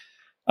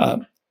 I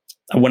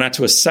went out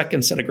to a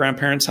second set of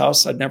grandparents'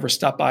 house. I'd never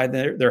stopped by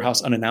their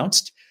house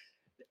unannounced.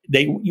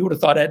 You would have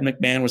thought Ed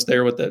McMahon was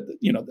there with the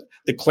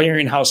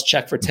clearinghouse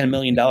check for $10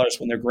 million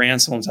when their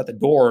grandson was at the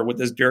door with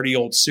this dirty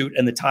old suit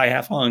and the tie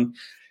half hung,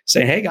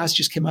 saying, "Hey guys,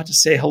 just came out to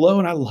say hello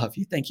and I love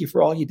you. Thank you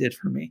for all you did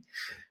for me."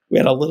 We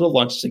had a little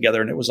lunch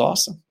together and it was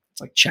awesome.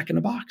 It's like checking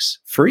a box,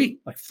 free,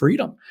 like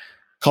freedom.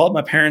 Called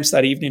my parents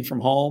that evening from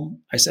home.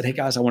 I said, "Hey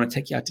guys, I want to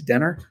take you out to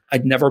dinner."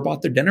 I'd never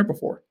bought their dinner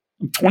before.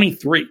 I'm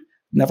 23,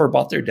 never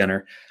bought their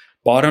dinner.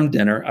 Bought them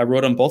dinner. I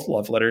wrote them both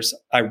love letters.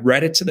 I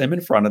read it to them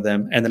in front of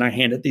them, and then I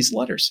handed these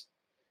letters.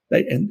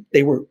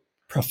 They were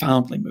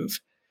profoundly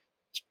moved.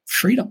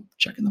 Freedom,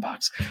 checking the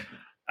box.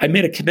 I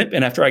made a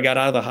commitment after I got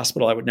out of the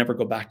hospital I would never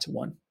go back to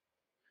one.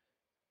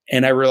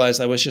 And I realized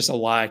that was just a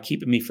lie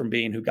keeping me from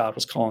being who God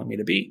was calling me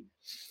to be.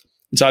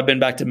 And so I've been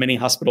back to many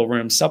hospital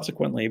rooms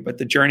subsequently, but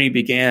the journey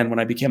began when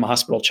I became a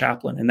hospital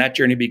chaplain. And that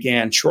journey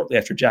began shortly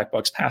after Jack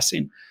Buck's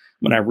passing,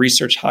 when I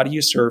researched how do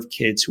you serve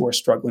kids who are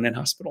struggling in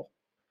hospital.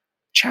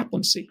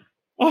 Chaplaincy.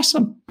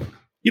 Awesome.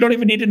 You don't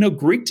even need to know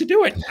Greek to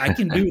do it. I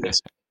can do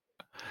this.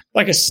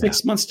 Like a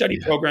 6-month study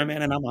program,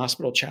 man, and I'm a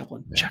hospital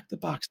chaplain. Check the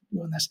box, I'm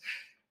doing this.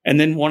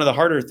 And then one of the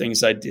harder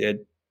things I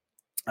did,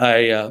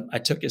 I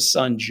took his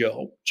son,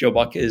 Joe. Joe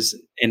Buck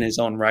is in his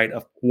own right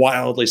a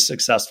wildly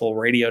successful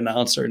radio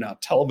announcer, now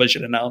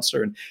television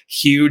announcer, and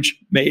huge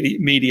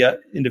media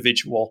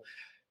individual.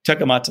 Took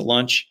him out to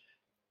lunch.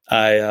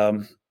 I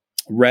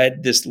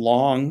read this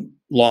long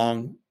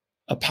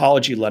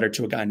apology letter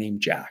to a guy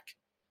named Jack.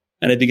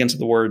 And it begins with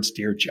the words,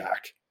 "Dear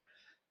Jack."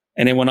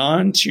 And it went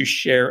on to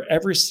share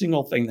every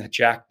single thing that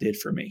Jack did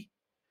for me.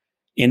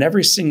 And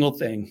every single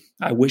thing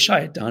I wish I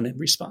had done in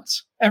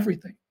response.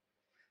 Everything.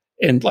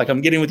 And like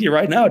I'm getting with you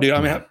right now, dude.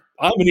 I mean,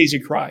 I'm an easy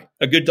cry.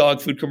 A good dog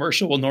food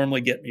commercial will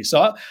normally get me.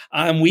 So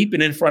I'm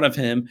weeping in front of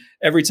him.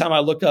 Every time I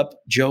look up,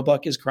 Joe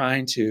Buck is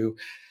crying too.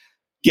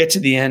 Get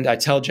to the end. I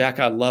tell Jack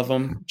I love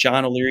him.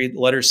 John O'Leary,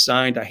 letters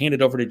signed. I hand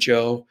it over to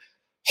Joe.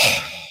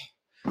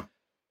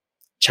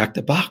 Check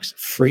the box.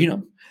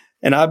 Freedom.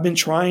 And I've been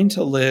trying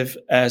to live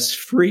as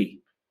free.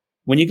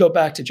 When you go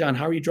back to John,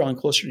 how are you drawing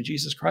closer to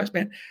Jesus Christ,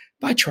 man?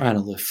 By trying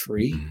to live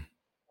free,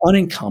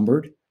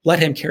 unencumbered, let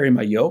him carry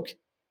my yoke.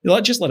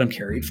 Just let him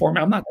carry it for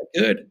me. I'm not that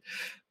good,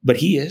 but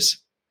he is.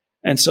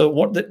 And so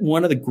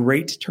one of the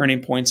great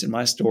turning points in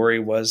my story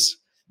was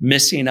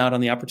missing out on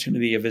the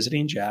opportunity of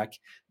visiting Jack,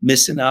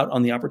 missing out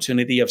on the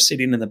opportunity of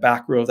sitting in the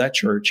back row of that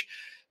church,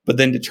 but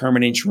then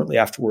determining shortly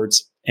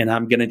afterwards, and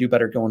I'm going to do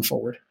better going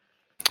forward.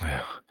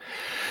 Yeah.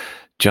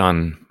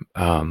 John,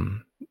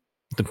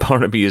 the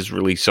part of me is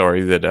really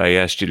sorry that I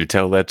asked you to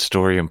tell that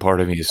story, and part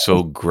of me is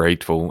so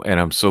grateful, and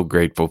I'm so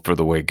grateful for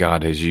the way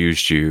God has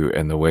used you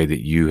and the way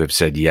that you have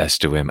said yes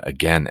to him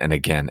again and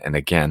again and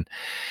again.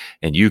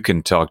 And you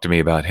can talk to me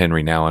about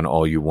Henry now and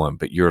all you want,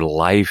 but your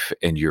life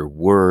and your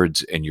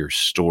words and your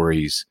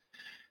stories,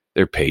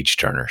 they're page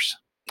turners.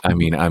 I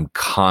mean, I'm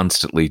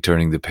constantly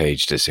turning the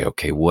page to say,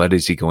 okay, what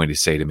is he going to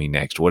say to me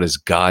next? What is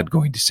God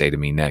going to say to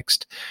me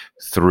next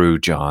through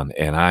John?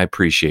 And I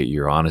appreciate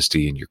your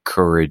honesty and your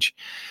courage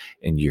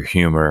and your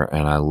humor.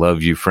 And I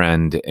love you,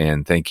 friend.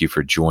 And thank you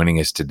for joining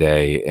us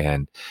today.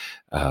 And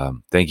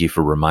thank you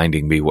for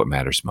reminding me what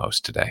matters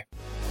most today.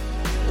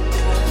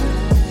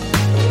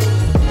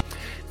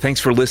 Thanks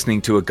for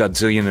listening to a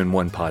Godzillion and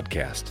One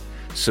podcast.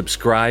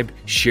 Subscribe,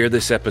 share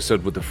this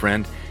episode with a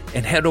friend,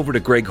 and head over to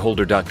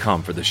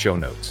gregholder.com for the show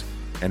notes.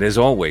 And as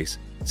always,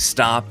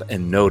 stop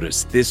and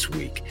notice this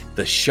week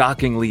the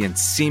shockingly and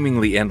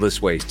seemingly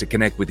endless ways to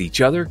connect with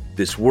each other,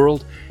 this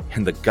world,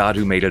 and the God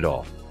who made it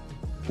all.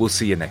 We'll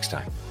see you next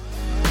time.